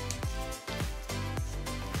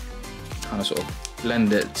 Kind of sort of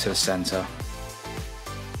blend it to the centre.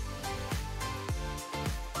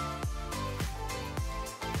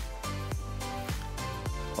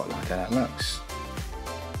 Quite like how that looks.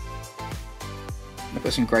 I'm going to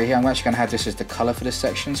put some grey here. I'm actually going to have this as the colour for this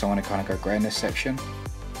section, so I want to kind of go grey in this section.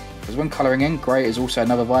 Because when colouring in, grey is also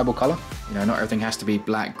another viable colour. You know, not everything has to be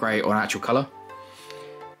black, grey or an actual colour.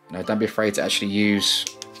 You know, don't be afraid to actually use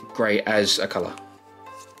grey as a colour.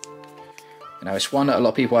 You know, it's one that a lot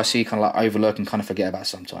of people I see kind of like overlook and kind of forget about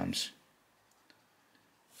sometimes.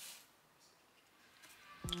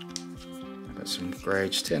 I've got some grey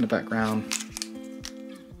just here in the background.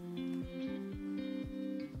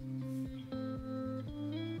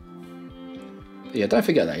 But yeah, don't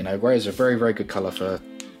forget that, you know, grey is a very, very good colour for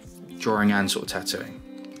drawing and sort of tattooing.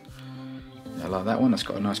 I like that one, that's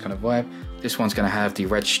got a nice kind of vibe. This one's going to have the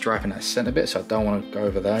red stripe in that centre bit, so I don't want to go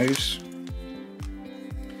over those.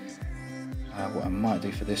 What I might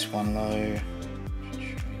do for this one though,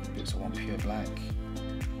 bits I want pure black.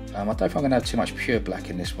 I don't think I'm going to have too much pure black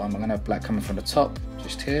in this one. I'm going to have black coming from the top,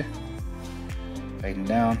 just here, fading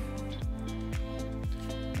down.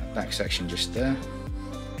 That back section just there.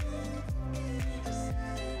 I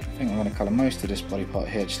think I'm going to colour most of this body part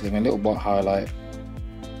here, just leaving a little white highlight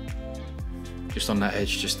just on that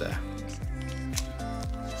edge just there.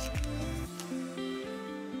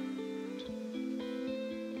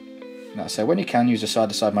 Now, so when you can, use the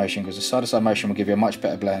side-to-side motion, because the side-to-side motion will give you a much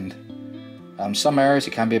better blend. Some areas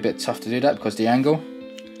it can be a bit tough to do that because of the angle.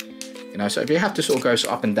 You know, so if you have to sort of go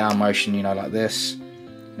up and down motion, you know, like this, you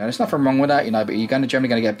know, there's nothing wrong with that, you know, but you're generally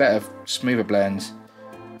going to get better, smoother blends,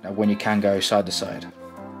 you know, when you can go side to side.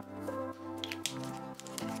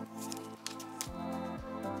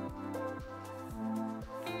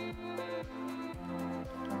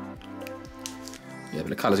 Yeah, but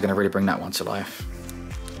the colour's going to really bring that one to life.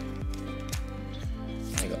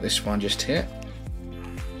 You got this one just here.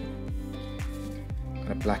 I'm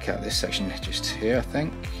going to black out this section just here, I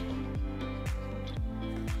think.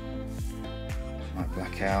 Might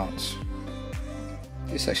black out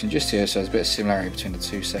this section just here, so there's a bit of similarity between the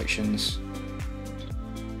two sections.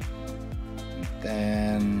 And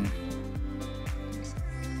then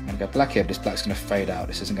I'm going to go black here, but this black's going to fade out.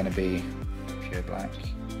 This isn't going to be pure black.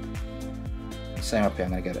 Same up here,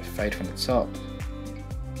 I'm going to get it fade from the top.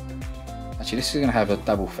 Actually, this is going to have a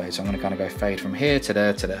double fade, so I'm going to kind of go fade from here to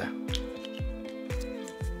there to there.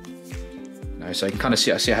 No, so you can kind of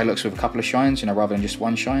see how it looks with a couple of shines, you know, rather than just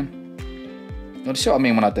one shine. You'll see what I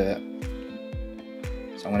mean when I do it.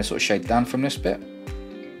 So I'm going to sort of shade down from this bit,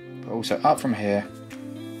 but also up from here,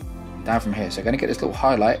 down from here. So I'm going to get this little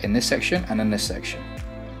highlight in this section and in this section.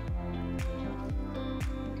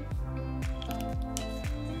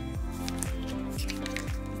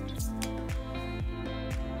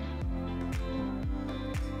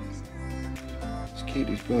 Keep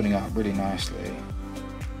these building up really nicely.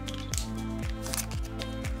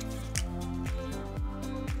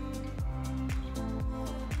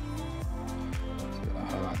 So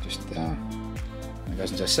that highlight just there. And it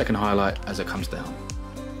goes into a second highlight as it comes down.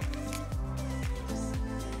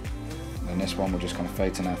 And then this one will just kind of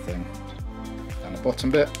fade to nothing. Down the bottom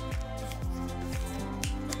bit.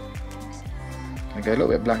 I'm going to go a little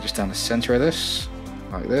bit black just down the centre of this,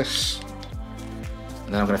 like this.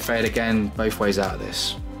 And then I'm going to fade again both ways out of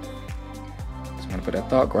this. So I'm going to put that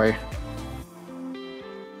dark grey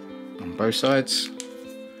on both sides.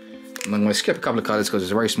 And I'm going to skip a couple of colours because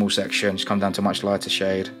it's a very small section, just come down to a much lighter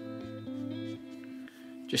shade.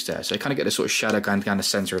 Just there, so you kind of get this sort of shadow going down the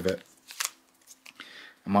centre of it.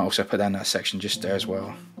 I might also put down that section just there as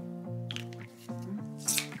well.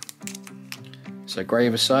 So grey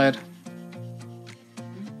either side,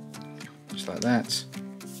 just like that.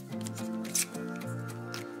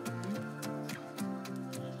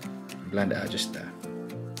 Blend it out just there.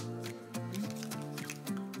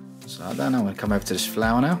 So like that. Now I'm going to come over to this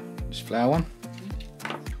flower now. This flower one.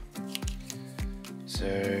 So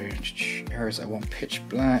areas I want pitch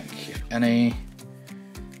black, if any.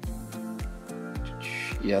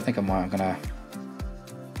 Yeah, I think I'm gonna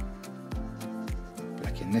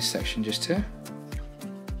black in this section just here.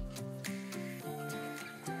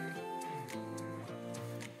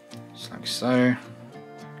 Just like so.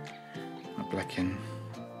 I'll black in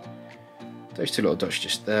those two little dots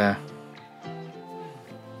just there.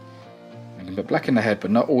 I'm gonna put black in the head, but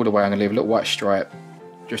not all the way. I'm gonna leave a little white stripe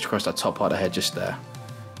just across that top part of the head, just there.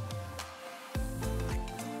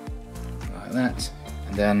 Like that.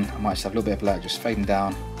 And then I might just have a little bit of black just fading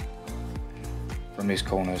down from these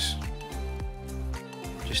corners.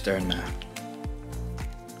 Just there and there. I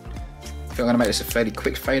think I'm going to make this a fairly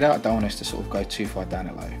quick fade out. I don't want this to sort of go too far down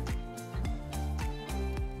it low.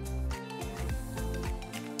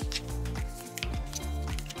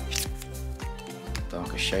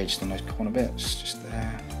 Darker shades on those corner bits, just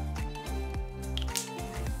there.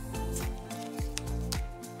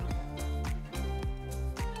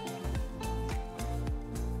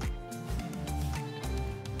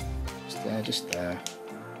 Just there.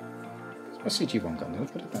 What's the CG one gun?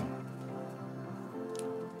 Let's put it down.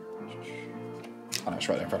 Oh no, it's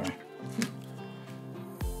right there in front of me.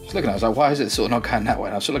 Just looking at it, I was like, why is it sort of not going that way?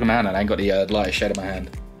 And I was looking at my hand and I ain't got the lightest shade in my hand.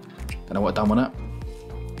 Don't know what I've done with it.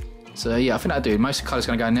 So yeah, I think that'll do. Most of the colour's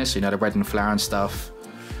going to go in this, so you know, the red and flower and stuff. So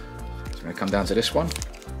I'm going to come down to this one.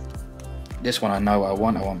 This one I know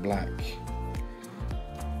what I want black.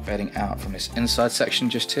 Fading out from this inside section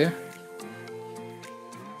just here.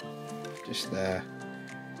 Just there.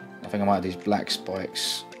 I think I might have these black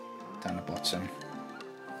spikes down the bottom.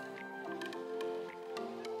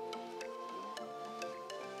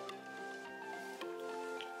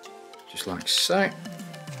 Just like so.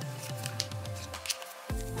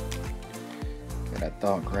 Get that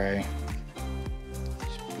dark grey.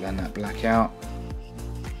 Just blend that black out.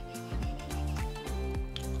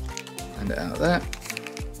 Blend it out there.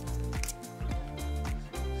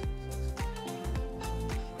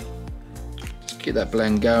 Keep that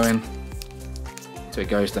blend going until it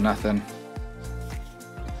goes to nothing,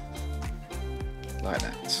 like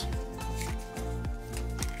that.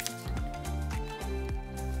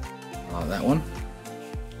 Like that one.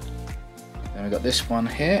 Then we got this one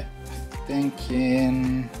here.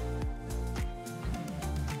 Thinking,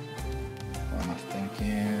 what am I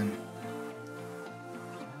thinking?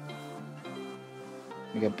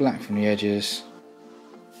 We got black from the edges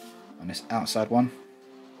on this outside one.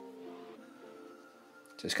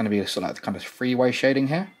 So it's going to be sort of like the kind of three-way shading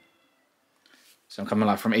here. So I'm coming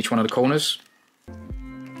like from each one of the corners.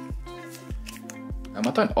 I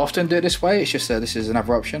don't often do it this way, it's just that this is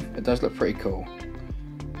another option. It does look pretty cool.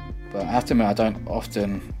 But I have to admit, I don't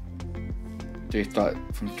often do it like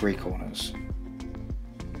from three corners.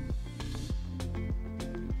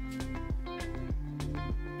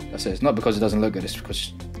 That's it, it's not because it doesn't look good, it's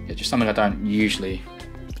because it's just something I don't usually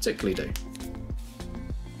particularly do.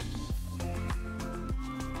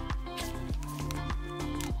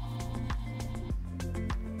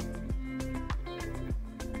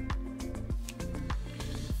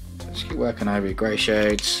 Just keep working over your grey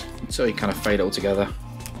shades until you kind of fade it all together.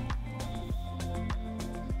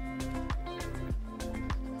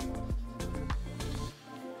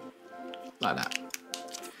 Like that.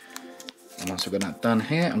 And once we've got that done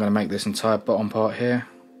here, I'm going to make this entire bottom part here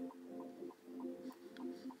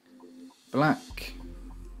black,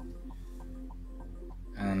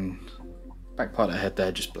 and back part of the head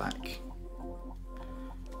there just black.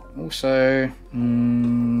 Also,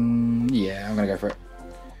 yeah, I'm going to go for it.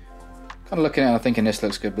 Kind of looking at it and thinking this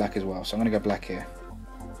looks good black as well, so I'm going to go black here.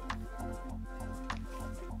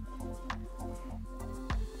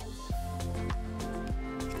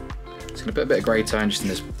 Just going to put a bit of grey tone just in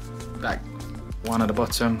this back one at the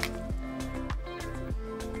bottom.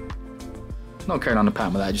 Not carrying on the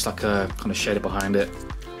pattern with that, just like a kind of shaded behind it.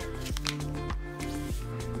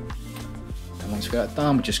 And once we got that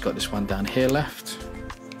done, we've just got this one down here left.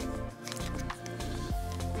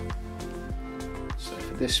 So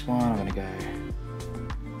for this one, I'm going to go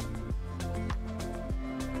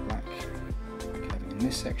black curving in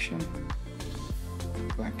this section,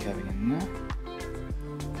 black curving in there.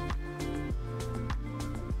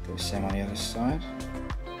 Do the same on the other side.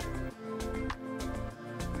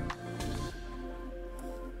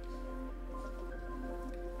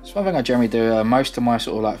 So one thing I generally do, most of my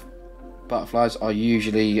sort of like butterflies are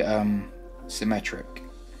usually symmetric.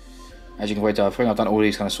 As you can probably tell, I think I've done all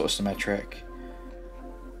these kind of sort of symmetric.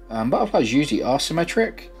 Butterflies usually are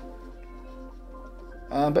symmetric,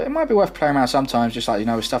 but it might be worth playing around sometimes, just like, you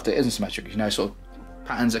know, with stuff that isn't symmetric, you know, sort of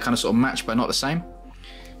patterns that kind of sort of match but not the same,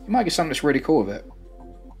 you might get something that's really cool with it.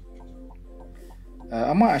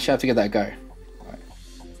 I might actually have to give that a go. Right.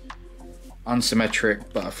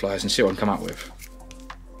 Unsymmetric butterflies and see what I can come up with.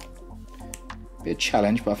 Be a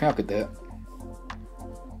challenge, but I think I could do it.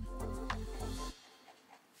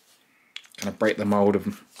 Kind of break the mold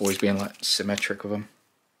of always being like symmetric with them.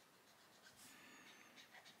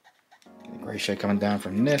 Get the grey shade coming down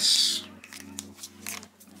from this.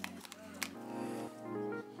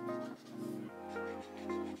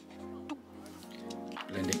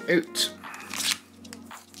 Blending out.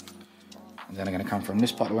 And then I'm going to come from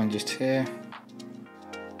this part of the wing just here.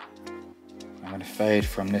 I'm going to fade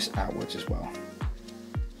from this outwards as well.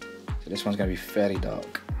 So this one's going to be fairly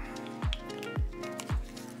dark.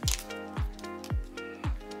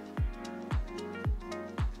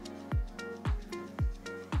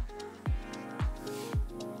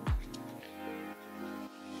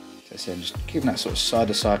 So just keeping that sort of side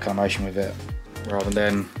to side kind of motion with it, rather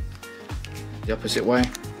than the opposite way.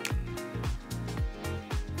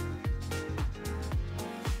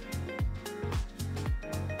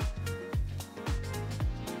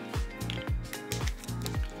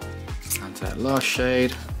 And to that last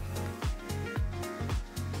shade.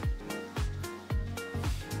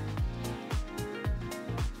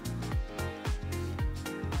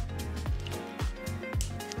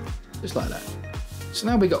 Just like that. So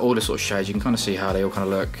now we got all the sort of shades, you can kind of see how they all kind of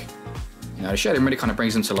look. You know, the shading really kind of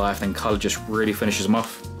brings them to life, then colour just really finishes them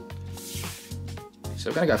off. So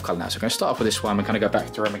we're going to go with colour now. So we're going to start off with this one and kind of go back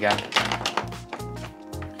through them again.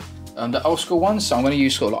 The old school ones, so I'm going to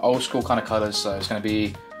use sort of like old school kind of colours. So it's going to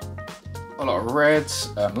be a lot of reds,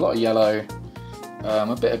 a lot of yellow,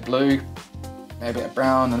 a bit of blue, maybe a bit of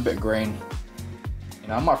brown and a bit of green. You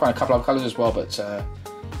know, I might find a couple of colours as well, but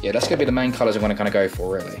yeah, that's going to be the main colours I'm going to kind of go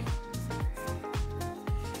for really.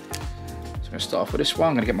 I'm going to start off with this one.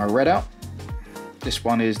 I'm going to get my red out. This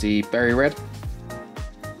one is the berry red. So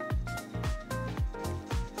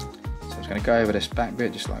I'm just going to go over this back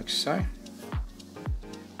bit just like so.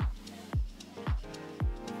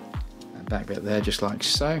 And back bit there just like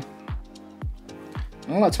so.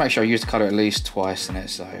 And I like to make sure I use the colour at least twice in it,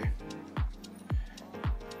 so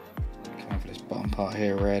coming for this bottom part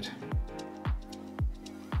here, red.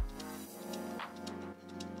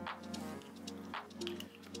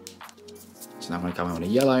 So now I'm going to come in with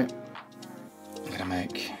a yellow. I'm going to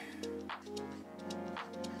make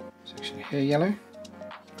section here yellow,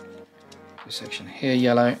 this section here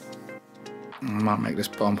yellow, and I might make this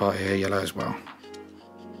bottom part here yellow as well.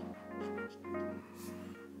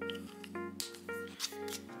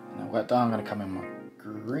 Now wet done, I'm going to come in with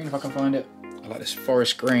green if I can find it. I like this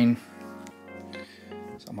forest green.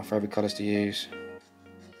 It's one of my favourite colours to use.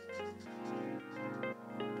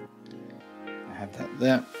 I have that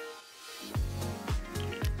there.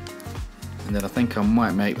 And then I think I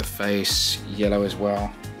might make the face yellow as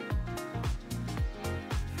well.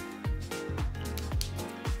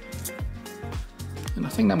 And I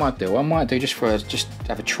think that might do. I might do just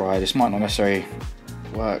have a try. This might not necessarily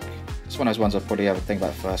work. It's one of those ones I'll probably have to think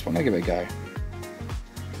about first, but I'm gonna give it a go.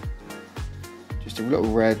 Just a little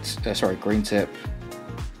green tip,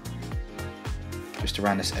 just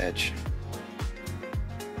around this edge.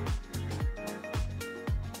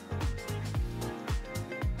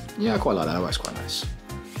 Yeah, I quite like that, that works quite nice.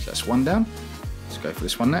 So that's one down. Let's go for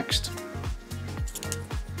this one next.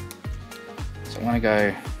 So I want to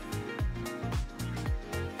go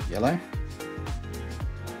yellow,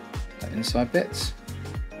 that inside bit,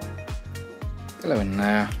 yellow in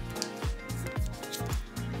there,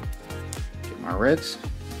 get my reds,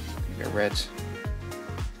 get red,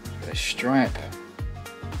 get a stripe,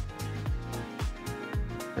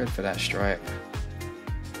 red for that stripe,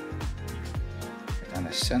 down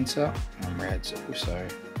the center, and reds also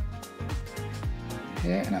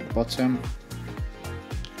here and at the bottom.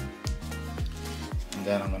 And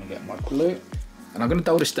then I'm going to get my blue, and I'm going to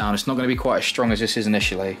dull this down. It's not going to be quite as strong as this is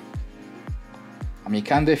initially. I mean, you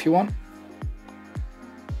can do if you want.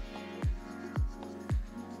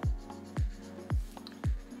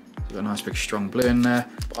 Got a nice big strong blue in there,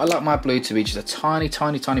 but I like my blue to be just a tiny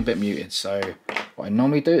bit muted. So what I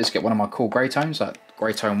normally do is get one of my cool grey tones, like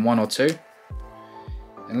grey tone 1 or 2,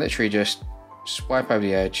 and literally just swipe over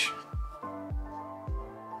the edge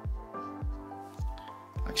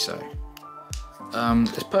like so.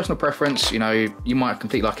 It's personal preference, you know, you might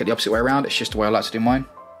completely like it the opposite way around. It's just the way I like to do mine.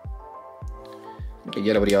 Get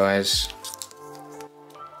yellow with the eyes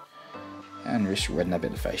and just redden a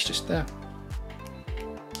bit of the face just there.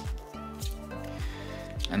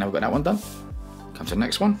 And now we've got that one done. Come to the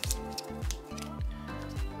next one.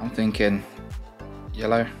 I'm thinking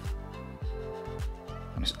yellow,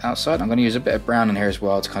 on this outside. I'm going to use a bit of brown in here as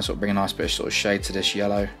well to kind of sort of bring a nice bit of sort of shade to this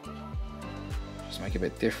yellow. Just make it a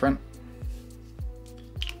bit different.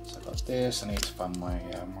 So I've got this, I need to find my,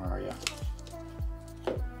 where are you?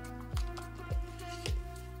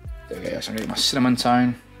 There we go, so I'm going to get my cinnamon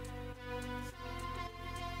tone.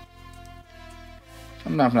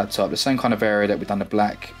 Come down from that top, the same kind of area that we've done the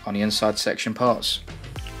black on the inside section parts.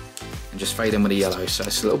 And just fade in with the yellow. So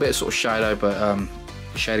it's a little bit of sort of shadow, but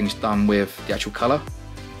the shading's done with the actual colour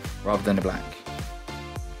rather than the black.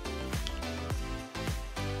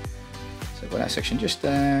 So I've got that section just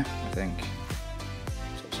there, I think.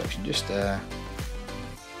 Top section just there.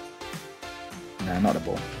 No, not the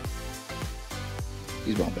ball.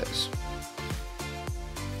 These bottom bits.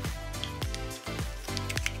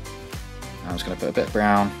 I'm just going to put a bit of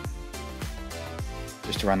brown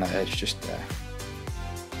just around that edge, just there.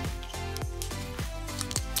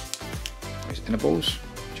 These inner balls,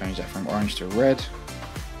 change that from orange to red.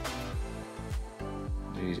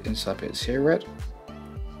 These inside bits here red.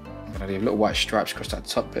 I'm going to leave little white stripes across that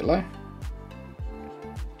top bit low,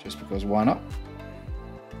 just because why not?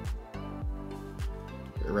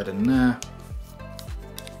 Bit of red in there.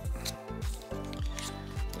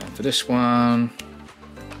 And for this one,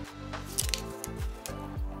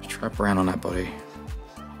 try brown on that body.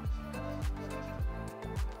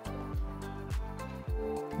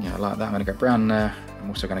 Yeah, I like that. I'm going to go brown there. I'm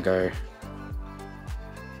also going to go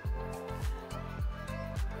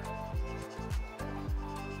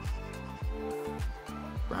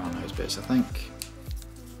brown on those bits, I think.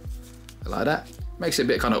 I like that. Makes it a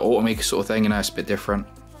bit kind of autumny sort of thing, you know, it's a bit different.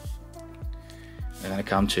 And then I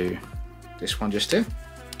come to this one just here.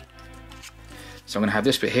 So I'm going to have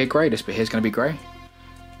this bit here grey, this bit here is going to be grey.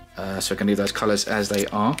 So I can leave those colours as they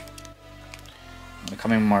are. I'm going to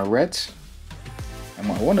come in with my red. And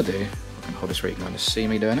what I want to do, I can hold this where you can kind of see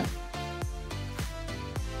me doing it.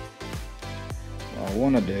 What I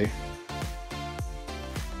want to do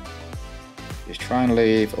is try and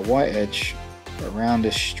leave a white edge around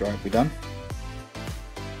this stripe we've done.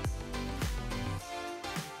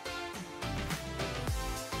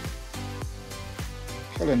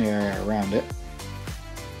 Colour in the area around it.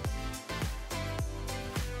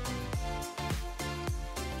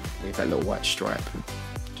 Leave that little white stripe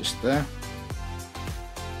just there.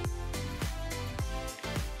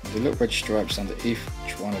 The little red stripes under each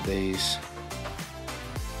one of these.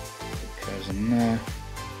 It goes in there.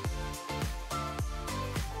 A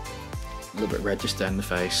little bit red just down the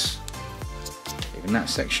face. Even that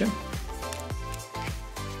section.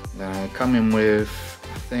 Then I come in with,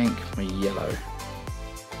 I think, my yellow.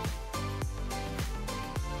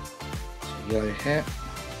 So yellow here.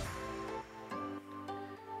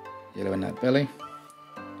 Yellow in that belly.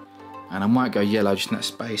 And I might go yellow just in that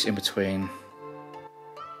space in between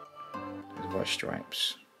those white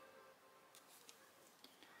stripes.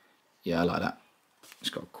 Yeah, I like that. It's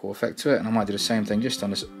got a cool effect to it, and I might do the same thing just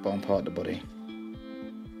on this bottom part of the body.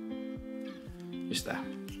 Just there.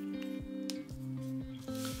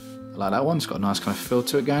 I like that one, it's got a nice kind of feel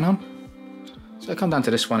to it going on. So I come down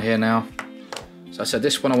to this one here now. So I said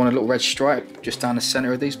this one I want a little red stripe just down the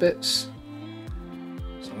centre of these bits.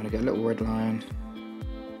 So I'm going to get a little red line.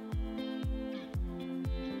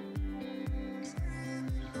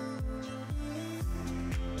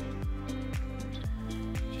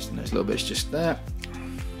 Just in those little bits just there.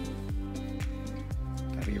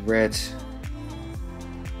 Gotta be red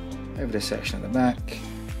over this section at the back.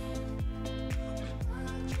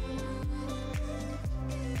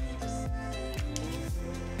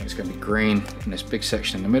 It's going to be green in this big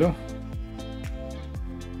section in the middle.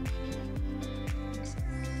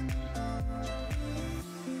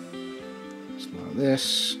 Just like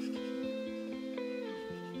this.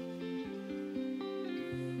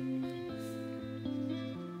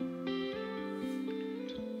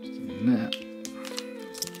 Just in there.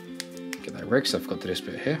 Get that red, so I've got to this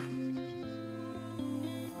bit here.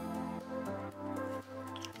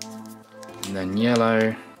 And then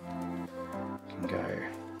yellow can go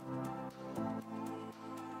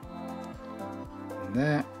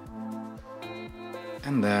there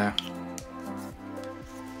and there,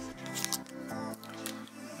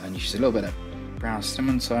 and use a little bit of brown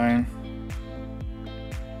cinnamon tone,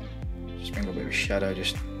 just bring a little bit of shadow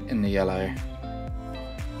just in the yellow,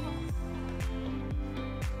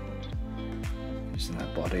 just in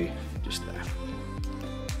that body, just there.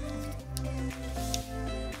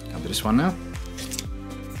 Come to this one now.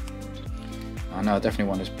 I know I definitely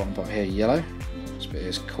want this bottom part here yellow. This bit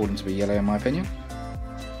is calling to be yellow in my opinion.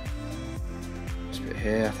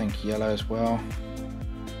 Here, I think yellow as well.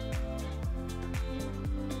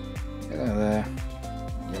 Yellow there,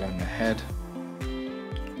 yellow in the head.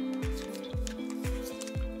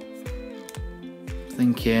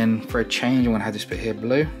 thinking for a change, I'm gonna have this bit here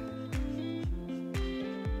blue.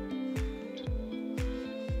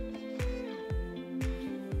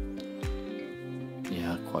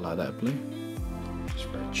 Yeah, I quite like that blue, just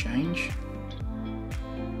for a change.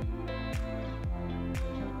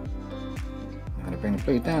 I'm gonna bring the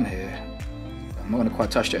blue down here. I'm not gonna quite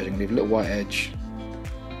touch the edge, I'm gonna leave a little white edge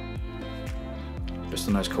just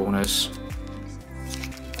on those corners.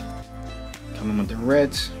 Come in with the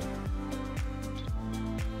red. So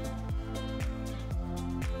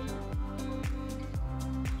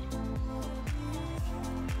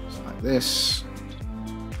like this.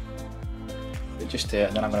 But just here,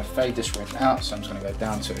 and then I'm going to fade this red out, so I'm just going to go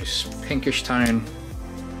down to this pinkish tone.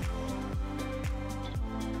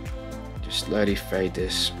 Just slowly fade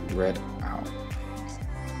this red out.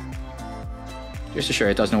 Just to show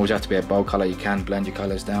you, it doesn't always have to be a bold colour, you can blend your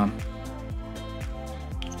colours down.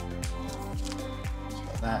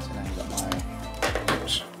 That, and then we've got my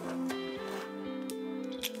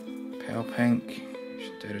pale pink,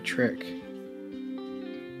 should do the trick.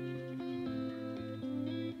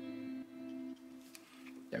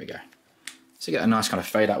 There we go. So you get a nice kind of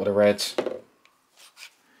fade out with the reds.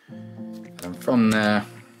 And from there,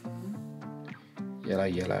 yellow,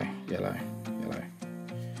 yellow, yellow, yellow,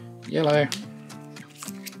 yellow,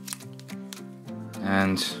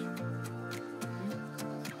 and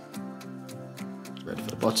red for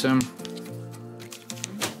the bottom,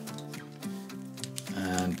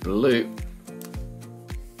 and blue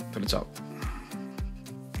for the top.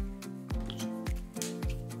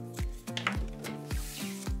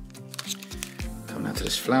 Coming down to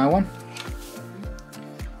this flower one.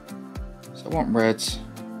 So I want reds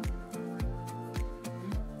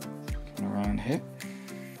coming around here.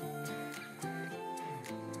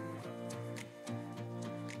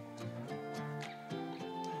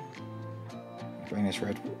 Bring this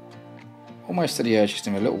red almost to the edge, just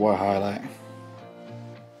doing a little white highlight.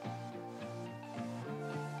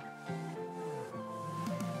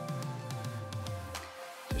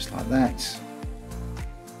 Just like that.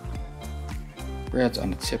 Red's on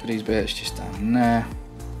the tip of these bits, just down there.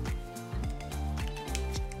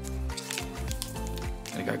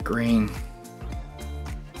 Gonna go green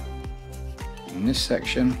in this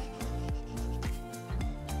section.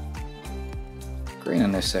 Green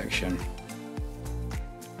in this section.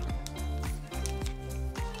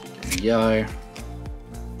 Yellow,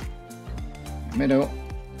 middle,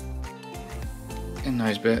 in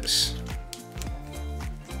those bits.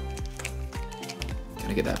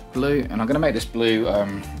 Gonna get that blue, and I'm gonna make this blue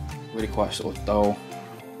really quite sort of dull.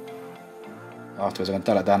 Afterwards, I'm gonna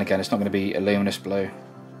dull it down again. It's not gonna be a luminous blue.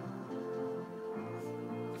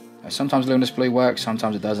 Sometimes luminous blue works,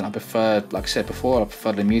 sometimes it doesn't. I prefer, like I said before, I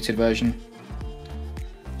prefer the muted version. So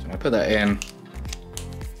I'm gonna put that in.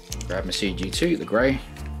 Grab my CG2, the grey.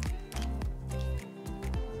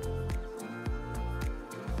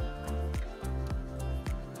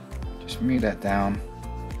 Mute that down,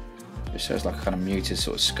 just so it's like a kind of muted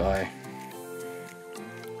sort of sky,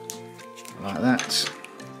 like that.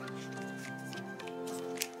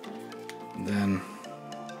 And then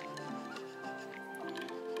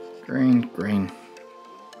green, green,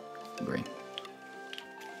 green.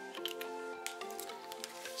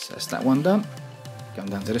 So that's that one done. Come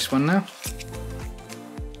down to this one now.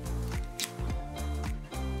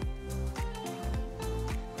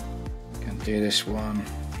 Can do this one.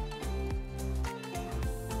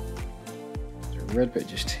 Red bit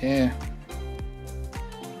just here.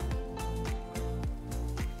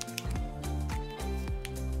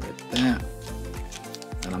 Red there.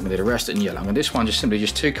 And I'm gonna do the rest in yellow. I'm gonna do this one just simply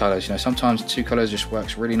just two colours. You know, sometimes two colours just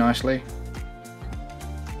works really nicely.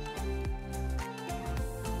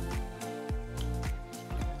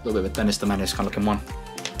 A little bit of a Dennis the Menace kind of looking one.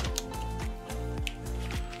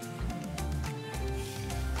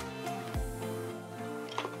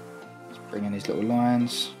 Just bring in these little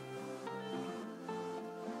lines.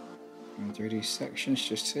 Through these sections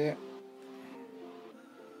just here.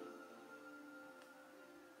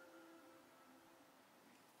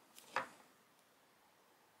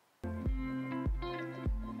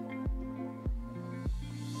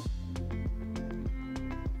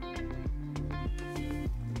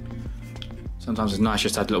 Sometimes it's nice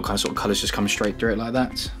just to have little kind of sort of colours just coming straight through it like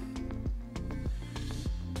that.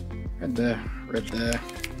 Red there, red there.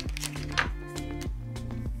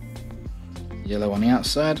 Yellow on the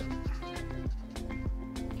outside.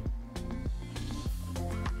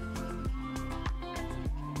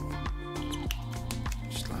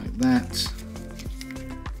 That.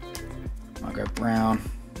 I'll go brown.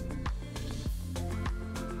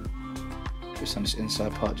 Just on this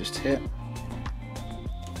inside part just here.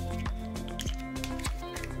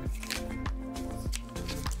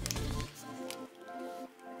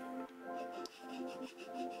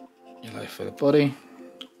 Yellow for the body.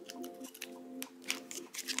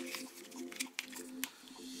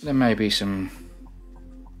 There may be some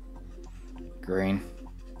green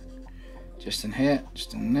just in here,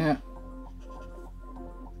 just in there.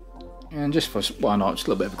 And just for, why not, just a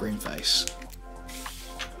little bit of a green face.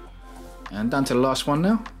 And down to the last one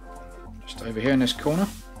now. Just over here in this corner.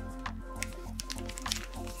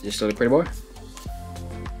 Just a little pretty boy.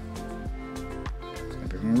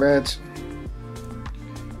 Red.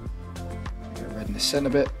 Red in the centre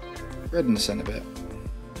bit. Red in the centre bit.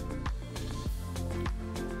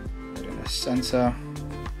 Red in the centre.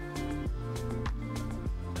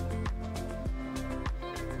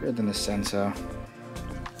 Red in the centre.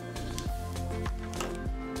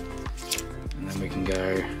 And then we can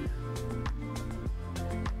go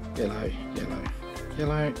yellow, yellow,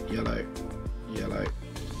 yellow, yellow, yellow,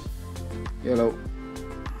 yellow.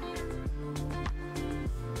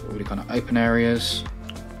 All the kind of open areas.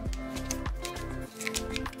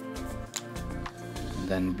 And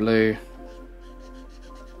then blue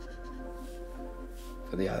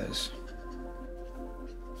for the others.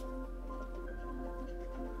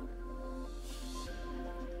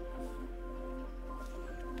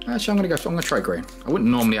 Actually, I'm gonna try green. I wouldn't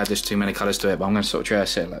normally add this too many colours to it, but I'm gonna sort of try to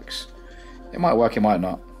see how it looks. It might work, it might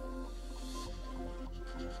not.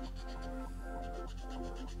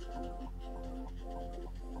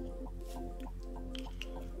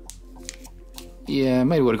 Yeah,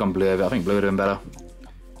 maybe would have gone blue, but I think blue would have been better.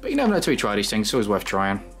 But you never know till you try these things, it's always worth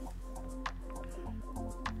trying.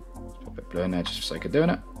 Let's put a bit of blue in there just for the sake of doing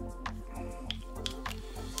it.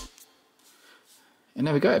 And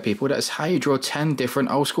there we go, people. That's how you draw 10 different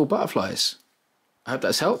old school butterflies. I hope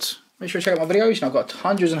that's helped. Make sure to check out my videos. I've got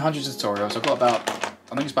hundreds and hundreds of tutorials. I've got about,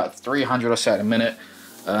 I think it's about 300 or so in a minute.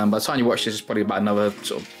 By the time you watch this, it's probably about another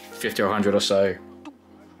sort of 50 or 100 or so.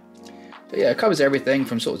 But yeah, it covers everything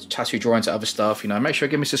from sort of tattoo drawing to other stuff. You know, make sure to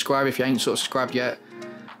give me a subscribe if you ain't sort of subscribed yet.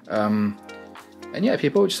 And yeah,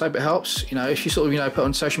 people, just hope it helps. You know, if you sort of, you know, put it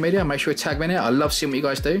on social media, make sure to tag me in it. I love seeing what you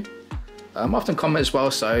guys do. I often comment as well,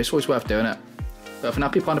 so it's always worth doing it. But for now,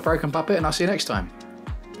 people, I'm the Broken Puppet, and I'll see you next time.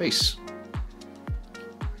 Peace.